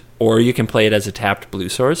hand, or you can play it as a tapped blue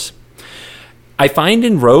source. I find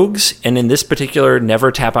in Rogues, and in this particular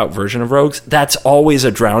never tap out version of Rogues, that's always a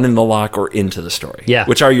Drown in the Lock or Into the Story,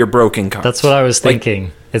 which are your broken cards. That's what I was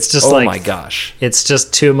thinking. It's just oh my gosh. It's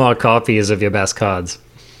just 2 more copies of your best cards.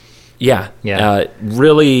 Yeah.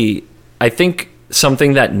 Really, I think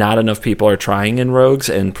something that not enough people are trying in Rogues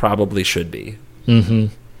and probably should be. Mm-hmm.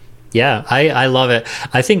 Yeah, I love it.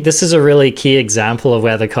 I think this is a really key example of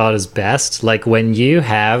where the card is best. Like when you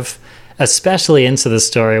have, especially Into the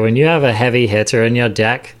Story, when you have a heavy hitter in your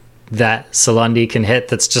deck that Selendi can hit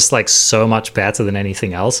that's just like so much better than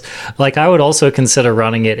anything else. Like I would also consider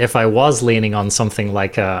running it if I was leaning on something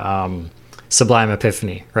like a Sublime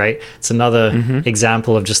Epiphany, right? It's another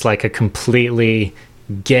example of just like a completely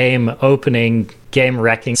game-opening,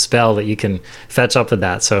 game-wrecking spell that you can fetch up with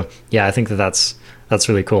that. So yeah, I think that's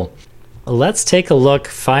really cool. Let's take a look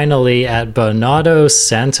finally at Bernardo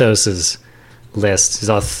Santos's list. He's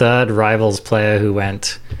our 3rd Rivals player who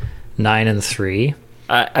went 9-3.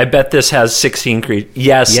 I bet this has 16 creatures.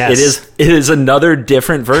 Yes, it is. It is another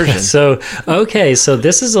different version. So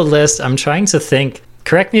this is a list. I'm trying to think.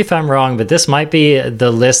 Correct me if I'm wrong, but this might be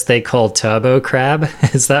the list they call Turbo Crab.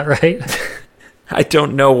 Is that right? I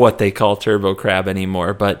don't know what they call Turbo Crab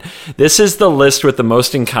anymore, but this is the list with the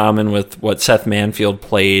most in common with what Seth Manfield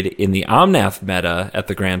played in the Omnath meta at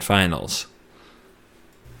the Grand Finals.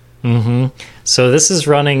 So this is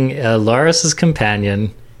running Lurrus's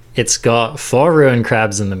Companion. It's got 4 Ruin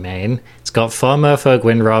Crabs in the main. It's got 4 Merfolk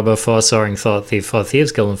Windrobber, 4 Soaring Thought Thief, 4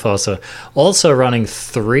 Thieves Guild Enforcer. Also running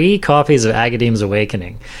 3 copies of Agadeem's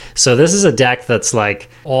Awakening. So this is a deck that's like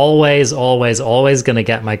always going to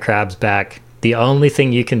get my crabs back. The only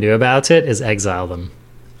thing you can do about it is exile them.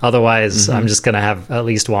 Otherwise, I'm just going to have at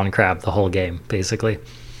least 1 crab the whole game, basically.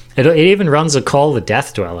 It even runs a Call the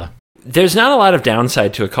Death Dweller. There's not a lot of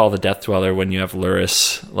downside to a Call the Death Dweller when you have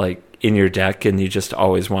Lurrus like in your deck, and you just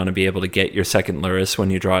always want to be able to get your second Lurrus when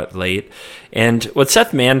you draw it late. And what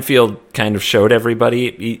Seth Manfield kind of showed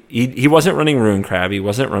everybody, he wasn't running Ruin Crab, he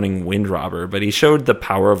wasn't running Windrobber, but he showed the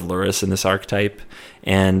power of Lurrus in this archetype.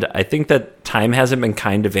 And I think that time hasn't been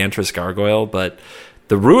kind to Vantress Gargoyle, but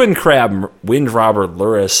the Ruin Crab, Windrobber,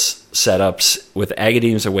 Lurrus setups with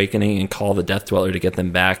Agadeem's Awakening and Call the Death Dweller to get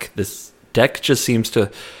them back, this deck just seems to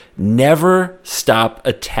never stop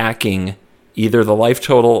attacking either the life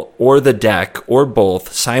total or the deck or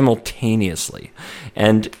both simultaneously.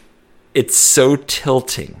 And it's so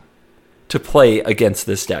tilting to play against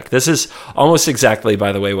this deck. This is almost exactly,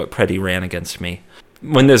 by the way, what Preddy ran against me.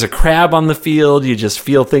 When there's a crab on the field, you just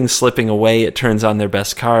feel things slipping away. It turns on their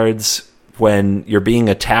best cards. When you're being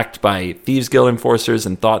attacked by Thieves Guild Enforcers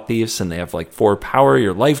and Thought Thieves and they have like 4 power,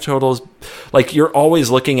 your life totals, like you're always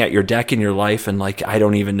looking at your deck in your life and like, I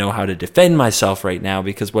don't even know how to defend myself right now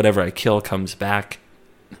because whatever I kill comes back.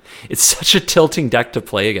 It's such a tilting deck to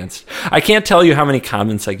play against. I can't tell you how many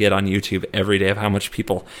comments I get on YouTube every day of how much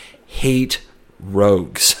people hate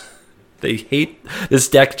Rogues. They hate this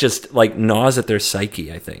deck, just like gnaws at their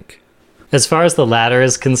psyche, I think. As far as the ladder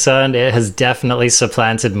is concerned, it has definitely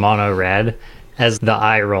supplanted Mono Red as the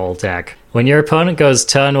eye roll deck. When your opponent goes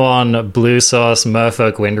turn 1 Blue Source,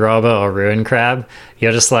 Merfolk Windrobber, or Ruin Crab,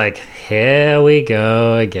 you're just like, here we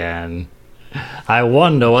go again. I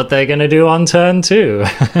wonder what they're going to do on turn 2.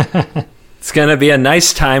 It's going to be a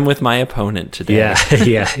nice time with my opponent today.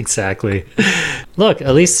 Yeah, exactly. Look,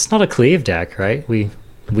 at least it's not a cleave deck, right?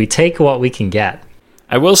 We take what we can get.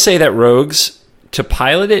 I will say that rogues, to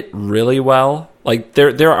pilot it really well, like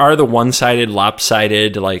there are the one-sided,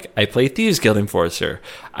 lopsided, like I play Thieves Guild Enforcer,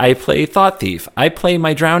 I play Thought Thief, I play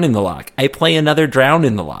my Drown in the Lock, I play another Drown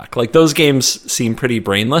in the Lock. Like those games seem pretty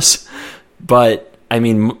brainless, but I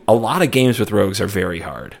mean, a lot of games with rogues are very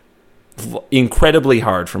hard. Incredibly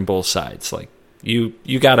hard from both sides. Like you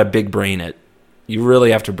got to big brain it. You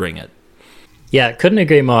really have to bring it. Yeah, couldn't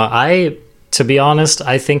agree more. To be honest,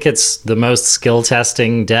 I think it's the most skill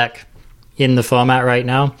testing deck in the format right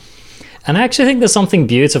now. And I actually think there's something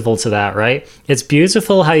beautiful to that, right? It's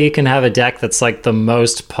beautiful how you can have a deck that's like the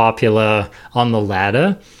most popular on the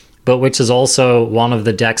ladder, but which is also one of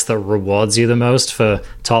the decks that rewards you the most for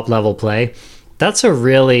top level play. That's a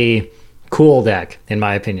really cool deck, in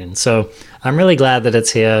my opinion. So I'm really glad that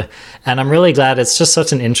it's here, and I'm really glad it's just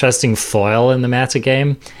such an interesting foil in the meta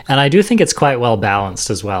game. And I do think it's quite well balanced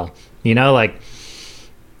as well. You know, like,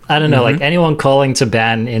 I don't know, like anyone calling to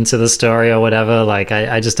ban Into the Story or whatever, like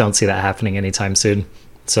I just don't see that happening anytime soon.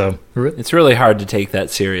 So it's really hard to take that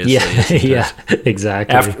seriously. Yeah,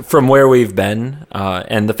 exactly. From where we've been,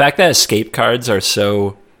 and the fact that escape cards are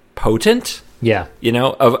so potent, you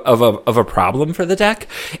know, of a problem for the deck.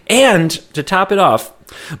 And to top it off,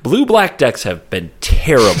 blue-black decks have been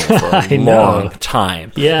terrible for a long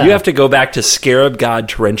time. Yeah. You have to go back to Scarab God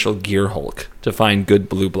Torrential Gearhulk to find good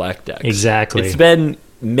blue-black decks. Exactly. It's been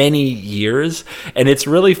many years, and it's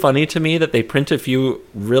really funny to me that they print a few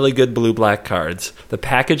really good blue-black cards. The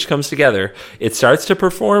package comes together, it starts to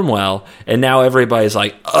perform well, and now everybody's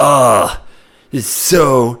like, ugh, it's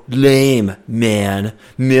so lame, man.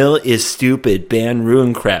 Mill is stupid, ban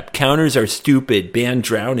Ruin Crap. Counters are stupid, ban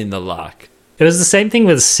Drown in the Lock. It was the same thing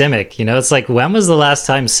with Simic. You know, it's like, when was the last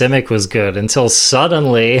time Simic was good? Until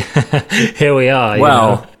suddenly, here we are.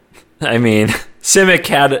 Well, you know? I mean, Simic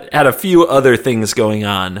had a few other things going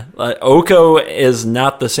on. Oko is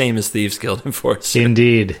not the same as Thieves Guild Enforcer.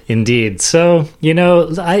 Indeed. So, you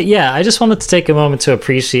know, I just wanted to take a moment to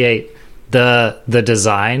appreciate the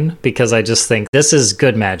design, because I just think this is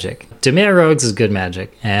good magic. Dimir Rogues is good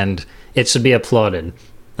magic, and it should be applauded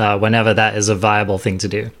whenever that is a viable thing to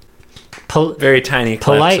do. Very tiny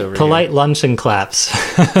claps over polite here. luncheon claps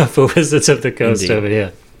for Wizards of the Coast Indeed. over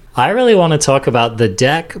here. I really want to talk about the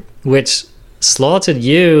deck which slaughtered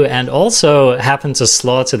you and also happened to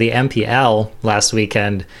slaughter the MPL last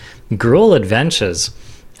weekend, Gruul Adventures.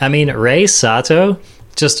 I mean, Rei Sato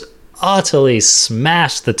just utterly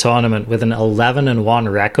smashed the tournament with an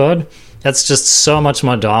 11-1 record. That's just so much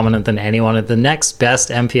more dominant than anyone. The next best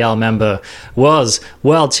MPL member was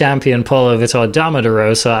world champion Paulo Vitor Dama de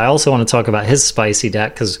Rosa. I also want to talk about his spicy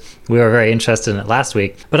deck because we were very interested in it last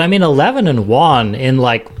week. But I mean, 11-1 in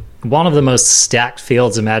like one of the most stacked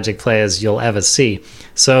fields of Magic players you'll ever see.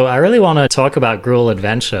 So I really want to talk about Gruul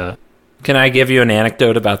Adventure. Can I give you an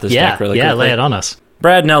anecdote about this deck really quickly? Yeah, lay it on us.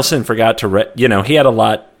 Brad Nelson forgot to, he had a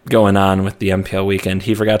lot going on with the MPL weekend.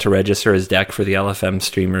 He forgot to register his deck for the LFM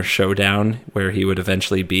Streamer Showdown, where he would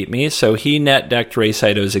eventually beat me. So he net decked Rei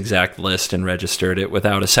Sato's exact list and registered it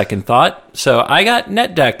without a second thought. So I got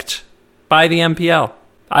net decked by the MPL.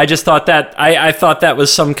 I just thought that I thought that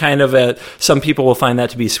was some kind of some people will find that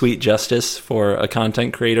to be sweet justice for a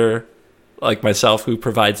content creator like myself who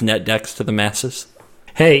provides net decks to the masses.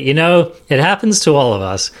 Hey, you know, it happens to all of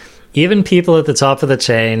us. Even people at the top of the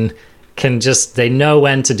chain they know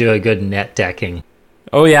when to do a good net decking.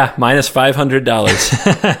 Oh yeah, minus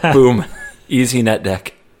 $500. Boom. Easy net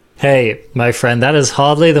deck. Hey, my friend, that is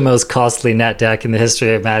hardly the most costly net deck in the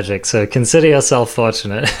history of Magic, so consider yourself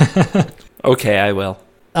fortunate. Okay, I will.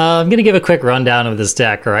 I'm going to give a quick rundown of this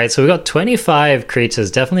deck, all right? So we've got 25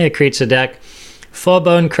 creatures, definitely a creature deck. 4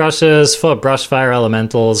 Bone Crushers, 4 Brushfire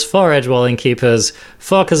Elementals, 4 Edgewall Keepers,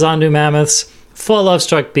 4 Kazandu Mammoths, 4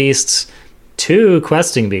 Lovestruck Beasts, 2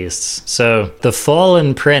 Questing Beasts. So the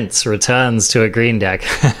Fallen Prince returns to a green deck.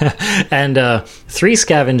 And 3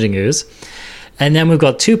 Scavenging Ooze. And then we've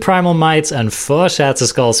got 2 Primal Mites and 4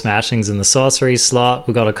 Shatterskull Smashings in the sorcery slot.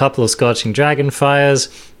 We've got a couple of Scorching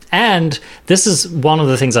Dragonfires. And this is one of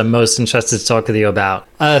the things I'm most interested to talk with you about.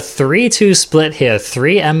 A 3-2 split here.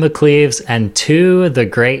 3 Embercleaves and 2 The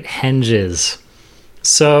Great Henges.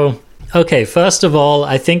 So, okay, first of all,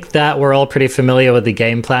 I think that we're all pretty familiar with the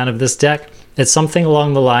game plan of this deck. It's something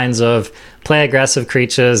along the lines of play aggressive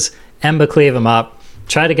creatures, Embercleave them up,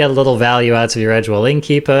 try to get a little value out of your Edgewall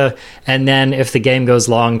Innkeeper, and then if the game goes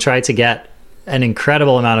long, try to get an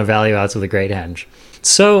incredible amount of value out of the Great Henge.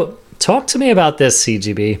 So Talk to me about this,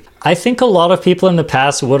 CGB. I think a lot of people in the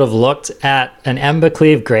past would have looked at an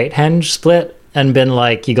Embercleave Great Henge split and been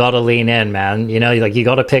like, you gotta lean in, man. You know, like you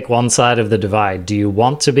gotta pick one side of the divide. Do you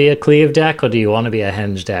want to be a Cleave deck or do you want to be a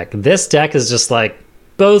Henge deck? This deck is just like,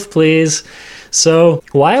 both please. So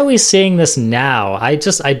why are we seeing this now? I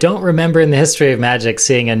don't remember in the history of Magic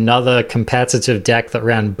seeing another competitive deck that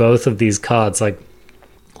ran both of these cards. Like,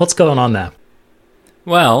 what's going on there?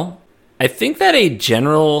 Well, I think that a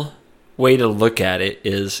general way to look at it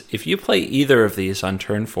is if you play either of these on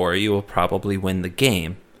turn 4, you will probably win the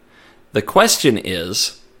game. The question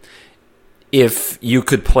is, if you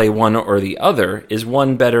could play one or the other, is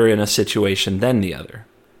one better in a situation than the other?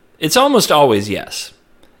 It's almost always yes.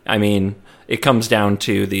 I mean, it comes down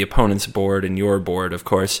to the opponent's board and your board, of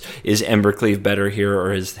course. Is Embercleave better here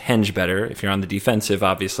or is Henge better? If you're on the defensive,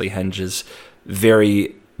 obviously Henge is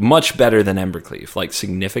very much better than Embercleave, like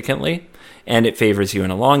significantly, and it favors you in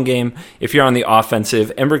a long game. If you're on the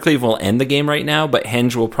offensive, Embercleave will end the game right now, but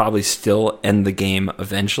Henge will probably still end the game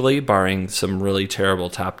eventually, barring some really terrible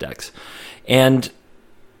top decks. And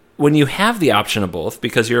when you have the option of both,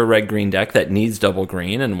 because you're a red-green deck that needs double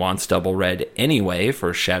green and wants double red anyway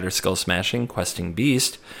for Shatter Skull Smashing, Questing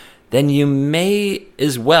Beast, then you may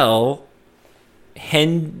as well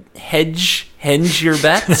hedge your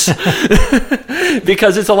bets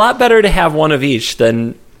because it's a lot better to have one of each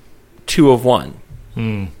than two of one.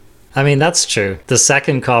 I mean, that's true. The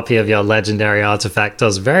second copy of your legendary artifact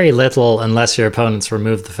does very little unless your opponents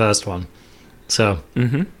remove the first one. So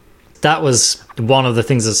that was one of the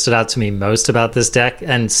things that stood out to me most about this deck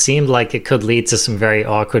and seemed like it could lead to some very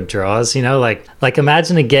awkward draws. You know, like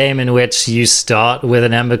imagine a game in which you start with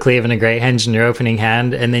an Embercleave and a Great Henge in your opening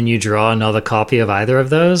hand and then you draw another copy of either of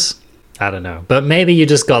those. I don't know. But maybe you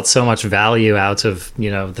just got so much value out of, you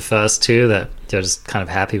know, the first two that you're just kind of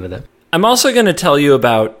happy with it. I'm also going to tell you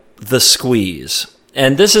about the squeeze.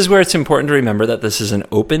 And this is where it's important to remember that this is an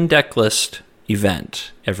open deck list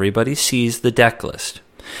event. Everybody sees the deck list.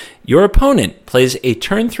 Your opponent plays a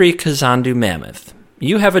turn 3 Kazandu Mammoth.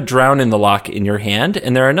 You have a Drown in the Lock in your hand,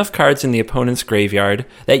 and there are enough cards in the opponent's graveyard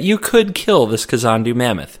that you could kill this Kazandu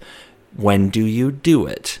Mammoth. When do you do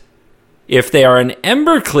it? If they are an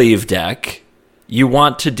Embercleave deck, you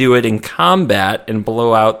want to do it in combat and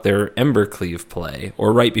blow out their Embercleave play,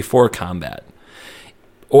 or right before combat.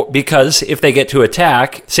 Because if they get to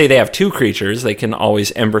attack, say they have two creatures, they can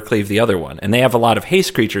always Embercleave the other one. And they have a lot of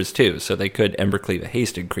haste creatures too, so they could Embercleave a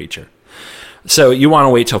hasted creature. So you want to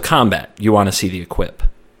wait till combat. You want to see the equip.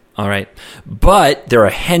 All right? But they're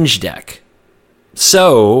a Henge deck.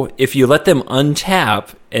 So if you let them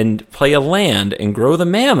untap and play a land and grow the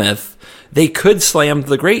Mammoth, they could slam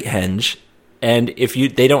the Great Henge. And if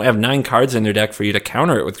they don't have 9 cards in their deck for you to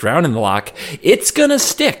counter it with Drown in the Lock, it's going to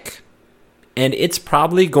stick. And it's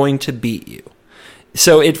probably going to beat you.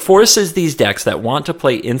 So it forces these decks that want to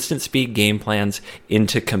play instant speed game plans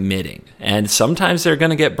into committing. And sometimes they're going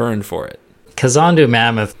to get burned for it. Kazandu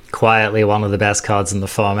Mammoth, quietly one of the best cards in the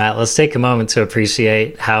format. Let's take a moment to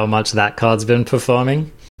appreciate how much that card's been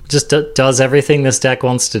performing. Just does everything this deck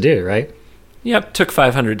wants to do, right? Yep, took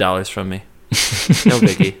 $500 from me. No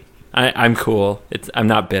biggie. I'm cool. I'm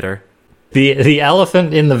not bitter. The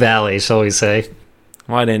elephant in the valley, shall we say.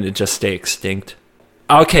 Why didn't it just stay extinct?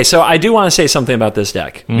 Okay, so I do want to say something about this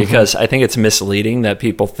deck, because I think it's misleading that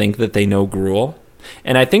people think that they know Gruul.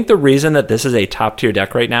 And I think the reason that this is a top-tier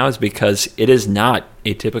deck right now is because it is not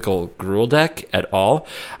a typical Gruul deck at all.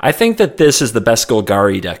 I think that this is the best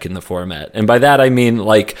Golgari deck in the format. And by that I mean,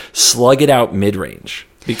 like, slug it out mid-range.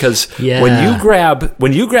 Because when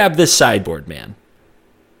you grab this sideboard, man,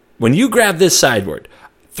 when you grab this sideboard,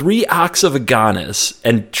 3 Ox of Aganis,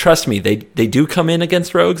 and trust me, they do come in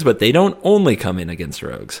against rogues, but they don't only come in against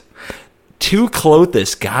rogues. 2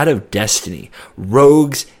 Klothys, God of Destiny.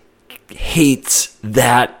 Rogues hates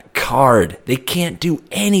that card. They can't do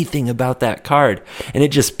anything about that card. And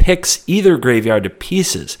it just picks either graveyard to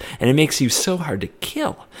pieces, and it makes you so hard to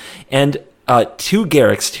kill. And 2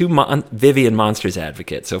 Garrux, 2 Vivian Monsters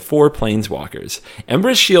Advocate, so 4 Planeswalkers.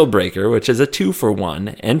 Empress Shieldbreaker, which is a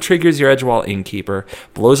 2-for-1, and triggers your Edgewall Innkeeper,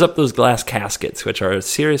 blows up those glass caskets, which are a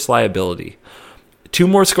serious liability. 2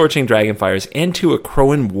 more Scorching Dragonfires, and 2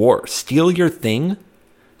 Akroan War. Steal your thing?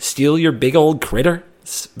 Steal your big old critter?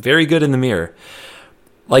 It's very good in the mirror.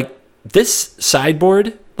 Like, this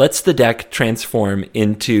sideboard lets the deck transform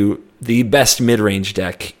into the best mid-range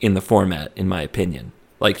deck in the format, in my opinion.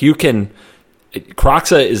 Like, you can...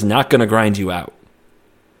 Kroxa is not going to grind you out.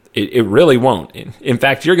 It really won't. In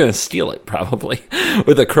fact, you're going to steal it, probably,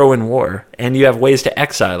 with Akroan War. And you have ways to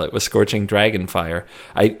exile it with Scorching Dragonfire.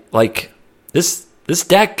 This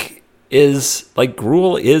deck is like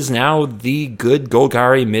Gruul is now the good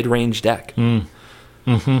Golgari mid-range deck.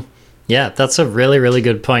 Yeah, that's a really, really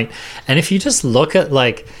good point. And if you just look at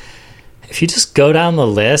if you just go down the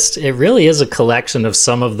list, it really is a collection of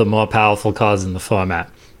some of the more powerful cards in the format.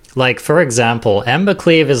 Like, for example,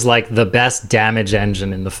 Embercleave is like the best damage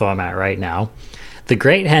engine in the format right now. The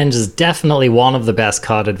Great Henge is definitely one of the best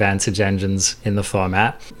card advantage engines in the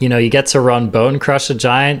format. You know, you get to run Bone Crusher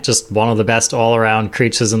Giant, just one of the best all-around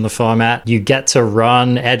creatures in the format. You get to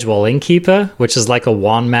run Edgewall Innkeeper, which is like a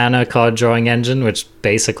 1-mana card drawing engine, which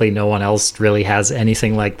basically no one else really has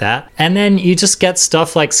anything like that. And then you just get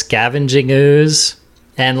stuff like Scavenging Ooze.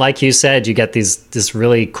 And like you said, you get this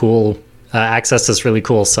really cool access to this really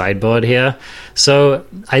cool sideboard here. So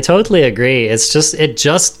I totally agree. It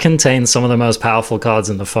just contains some of the most powerful cards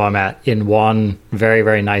in the format in one very,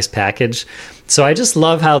 very nice package. So I just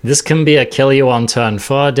love how this can be a kill you on turn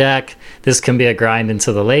 4 deck, this can be a grind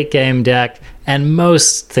into the late game deck, and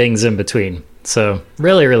most things in between. So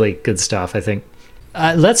really, really good stuff, I think.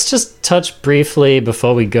 Let's just touch briefly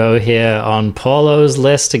before we go here on Paulo's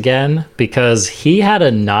list again, because he had a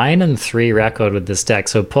 9-3 record with this deck.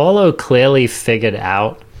 So Paulo clearly figured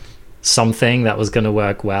out something that was going to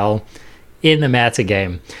work well in the meta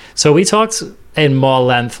game. So we talked in more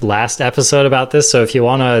length last episode about this. So if you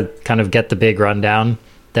want to kind of get the big rundown,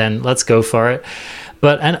 then let's go for it.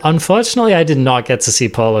 And unfortunately, I did not get to see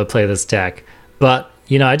Paulo play this deck. But,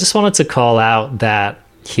 you know, I just wanted to call out that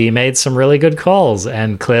he made some really good calls,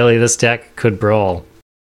 and clearly this deck could brawl.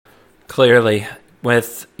 Clearly.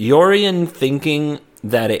 With Yorion thinking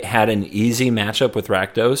that it had an easy matchup with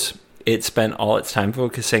Rakdos, it spent all its time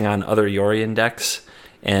focusing on other Yorion decks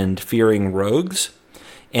and fearing rogues.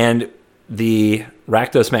 And the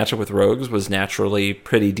Rakdos matchup with rogues was naturally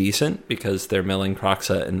pretty decent because they're milling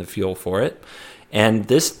Kroxa and the fuel for it. And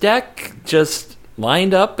this deck just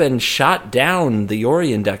lined up and shot down the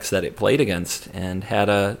Yorion decks that it played against, and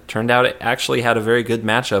turned out it actually had a very good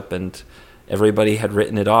matchup, and everybody had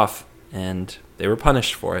written it off, and they were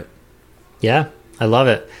punished for it. Yeah, I love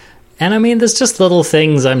it. And I mean, there's just little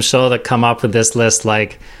things I'm sure that come up with this list,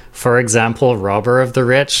 like, for example, Robber of the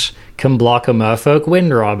Rich can block a Merfolk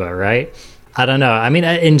Wind Robber, right? I don't know. I mean,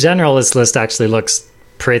 in general, this list actually looks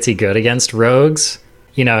pretty good against rogues.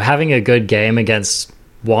 You know, having a good game against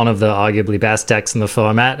one of the arguably best decks in the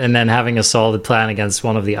format, and then having a solid plan against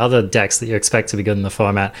one of the other decks that you expect to be good in the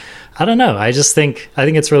format. I don't know. I think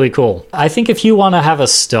it's really cool. I think if you want to have a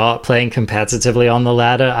start playing competitively on the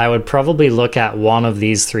ladder, I would probably look at one of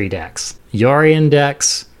these 3 decks. Yorion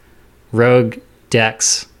decks, Rogue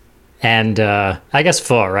decks, and I guess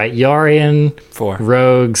 4, right? Yorion, 4,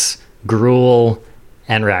 Rogues, Gruul,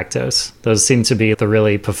 and Rakdos. Those seem to be the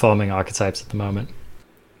really performing archetypes at the moment.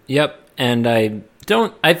 Yep, and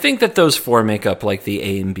I think that those 4 make up like the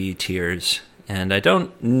A and B tiers, and I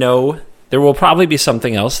don't know. There will probably be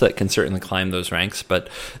something else that can certainly climb those ranks, but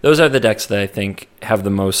those are the decks that I think have the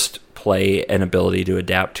most play and ability to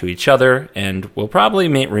adapt to each other, and will probably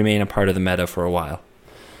remain a part of the meta for a while.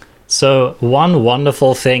 So one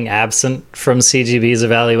wonderful thing absent from CGB's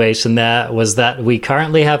evaluation there was that we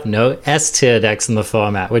currently have no S-tier decks in the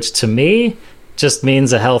format, which to me just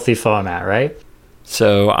means a healthy format, right?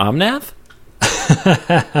 So Omnath?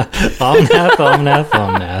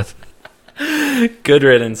 Omnath. Good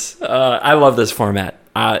riddance. I love this format.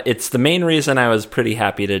 It's the main reason I was pretty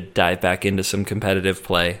happy to dive back into some competitive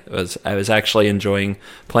play. I was actually enjoying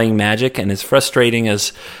playing Magic, and as frustrating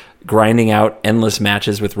as grinding out endless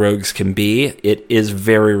matches with rogues can be, it is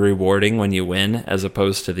very rewarding when you win, as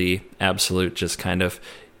opposed to the absolute just kind of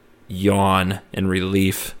yawn and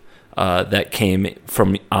relief that came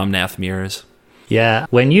from Omnath mirrors. Yeah,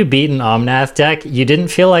 when you beat an Omnath deck, you didn't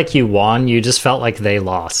feel like you won, you just felt like they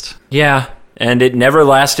lost. Yeah, and it never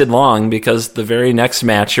lasted long, because the very next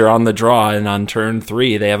match you're on the draw, and on turn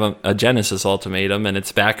 3 they have a Genesis ultimatum, and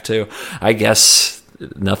it's back to, I guess,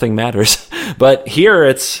 nothing matters. But here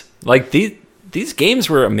it's like these games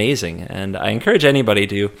were amazing, and I encourage anybody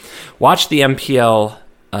to watch the MPL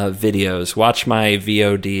videos, watch my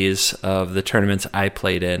VODs of the tournaments I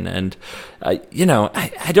played in, and I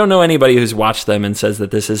don't know anybody who's watched them and says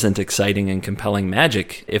that this isn't exciting and compelling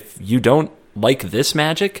Magic. If you don't like this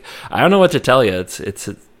Magic, I don't know what to tell you.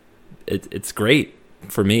 It's great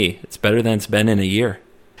for me. It's better than it's been in a year.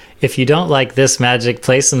 If you don't like this Magic,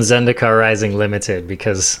 play some Zendikar Rising Limited,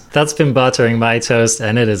 because that's been buttering my toast,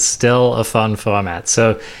 and it is still a fun format.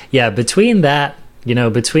 So yeah, between that,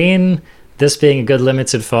 between this being a good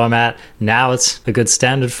limited format, now it's a good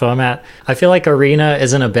standard format, I feel like Arena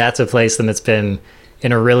is in a better place than it's been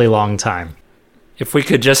in a really long time. If we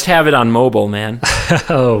could just have it on mobile, man.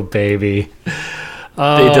 Oh, baby.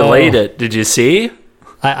 Oh, They delayed it. Did you see?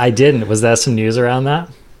 I didn't. Was there some news around that?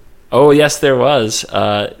 Oh, yes, there was.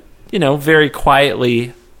 Very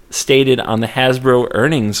quietly stated on the Hasbro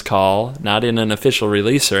earnings call, not in an official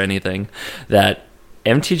release or anything, that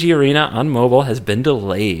MTG Arena on mobile has been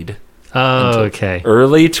delayed. Oh, okay.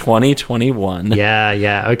 Early 2021.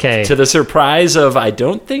 Yeah, okay. To the surprise of, I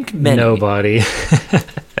don't think many. Nobody.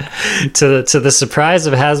 to the surprise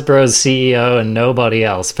of Hasbro's CEO and nobody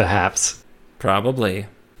else, perhaps. Probably.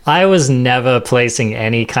 I was never placing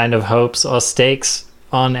any kind of hopes or stakes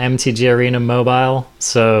on MTG Arena Mobile,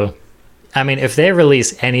 so I mean, if they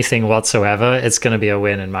release anything whatsoever, it's going to be a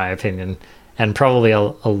win in my opinion, and probably a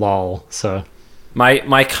lull. So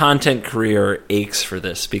my content career aches for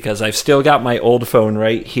this because I've still got my old phone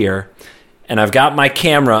right here, and I've got my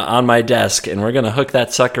camera on my desk, and we're going to hook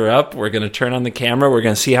that sucker up. We're going to turn on the camera. We're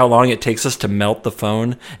going to see how long it takes us to melt the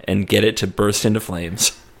phone and get it to burst into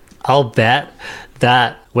flames. I'll bet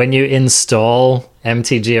that when you install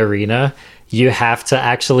MTG Arena, you have to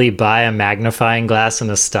actually buy a magnifying glass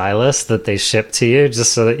and a stylus that they ship to you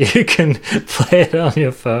just so that you can play it on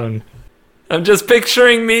your phone. I'm just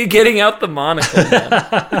picturing me getting out the monocle.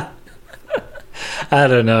 I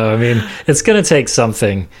don't know. I mean, it's going to take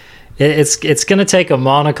something. It's going to take a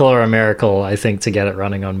monocle or a miracle, I think, to get it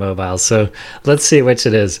running on mobile. So let's see which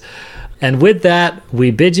it is. And with that,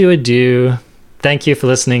 we bid you adieu. Thank you for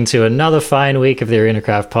listening to another fine week of the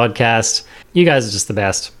ArenaCraft podcast. You guys are just the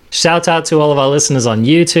best. Shout out to all of our listeners on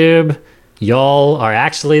YouTube. Y'all are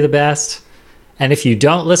actually the best. And if you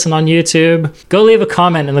don't listen on YouTube, go leave a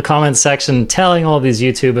comment in the comments section telling all these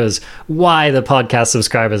YouTubers why the podcast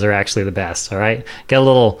subscribers are actually the best, all right? Get a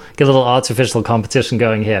little artificial competition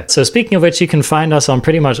going here. So speaking of which, you can find us on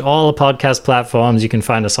pretty much all the podcast platforms. You can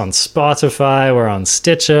find us on Spotify, we're on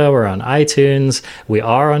Stitcher, we're on iTunes. We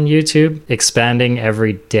are on YouTube, expanding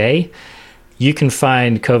every day. You can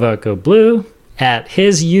find Covert Go Blue at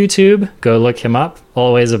his YouTube. Go look him up.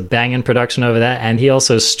 Always a banging production over there. And he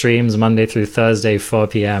also streams Monday through Thursday, 4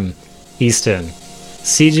 p.m. Eastern.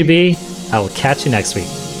 CGB, I will catch you next week.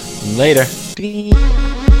 Later.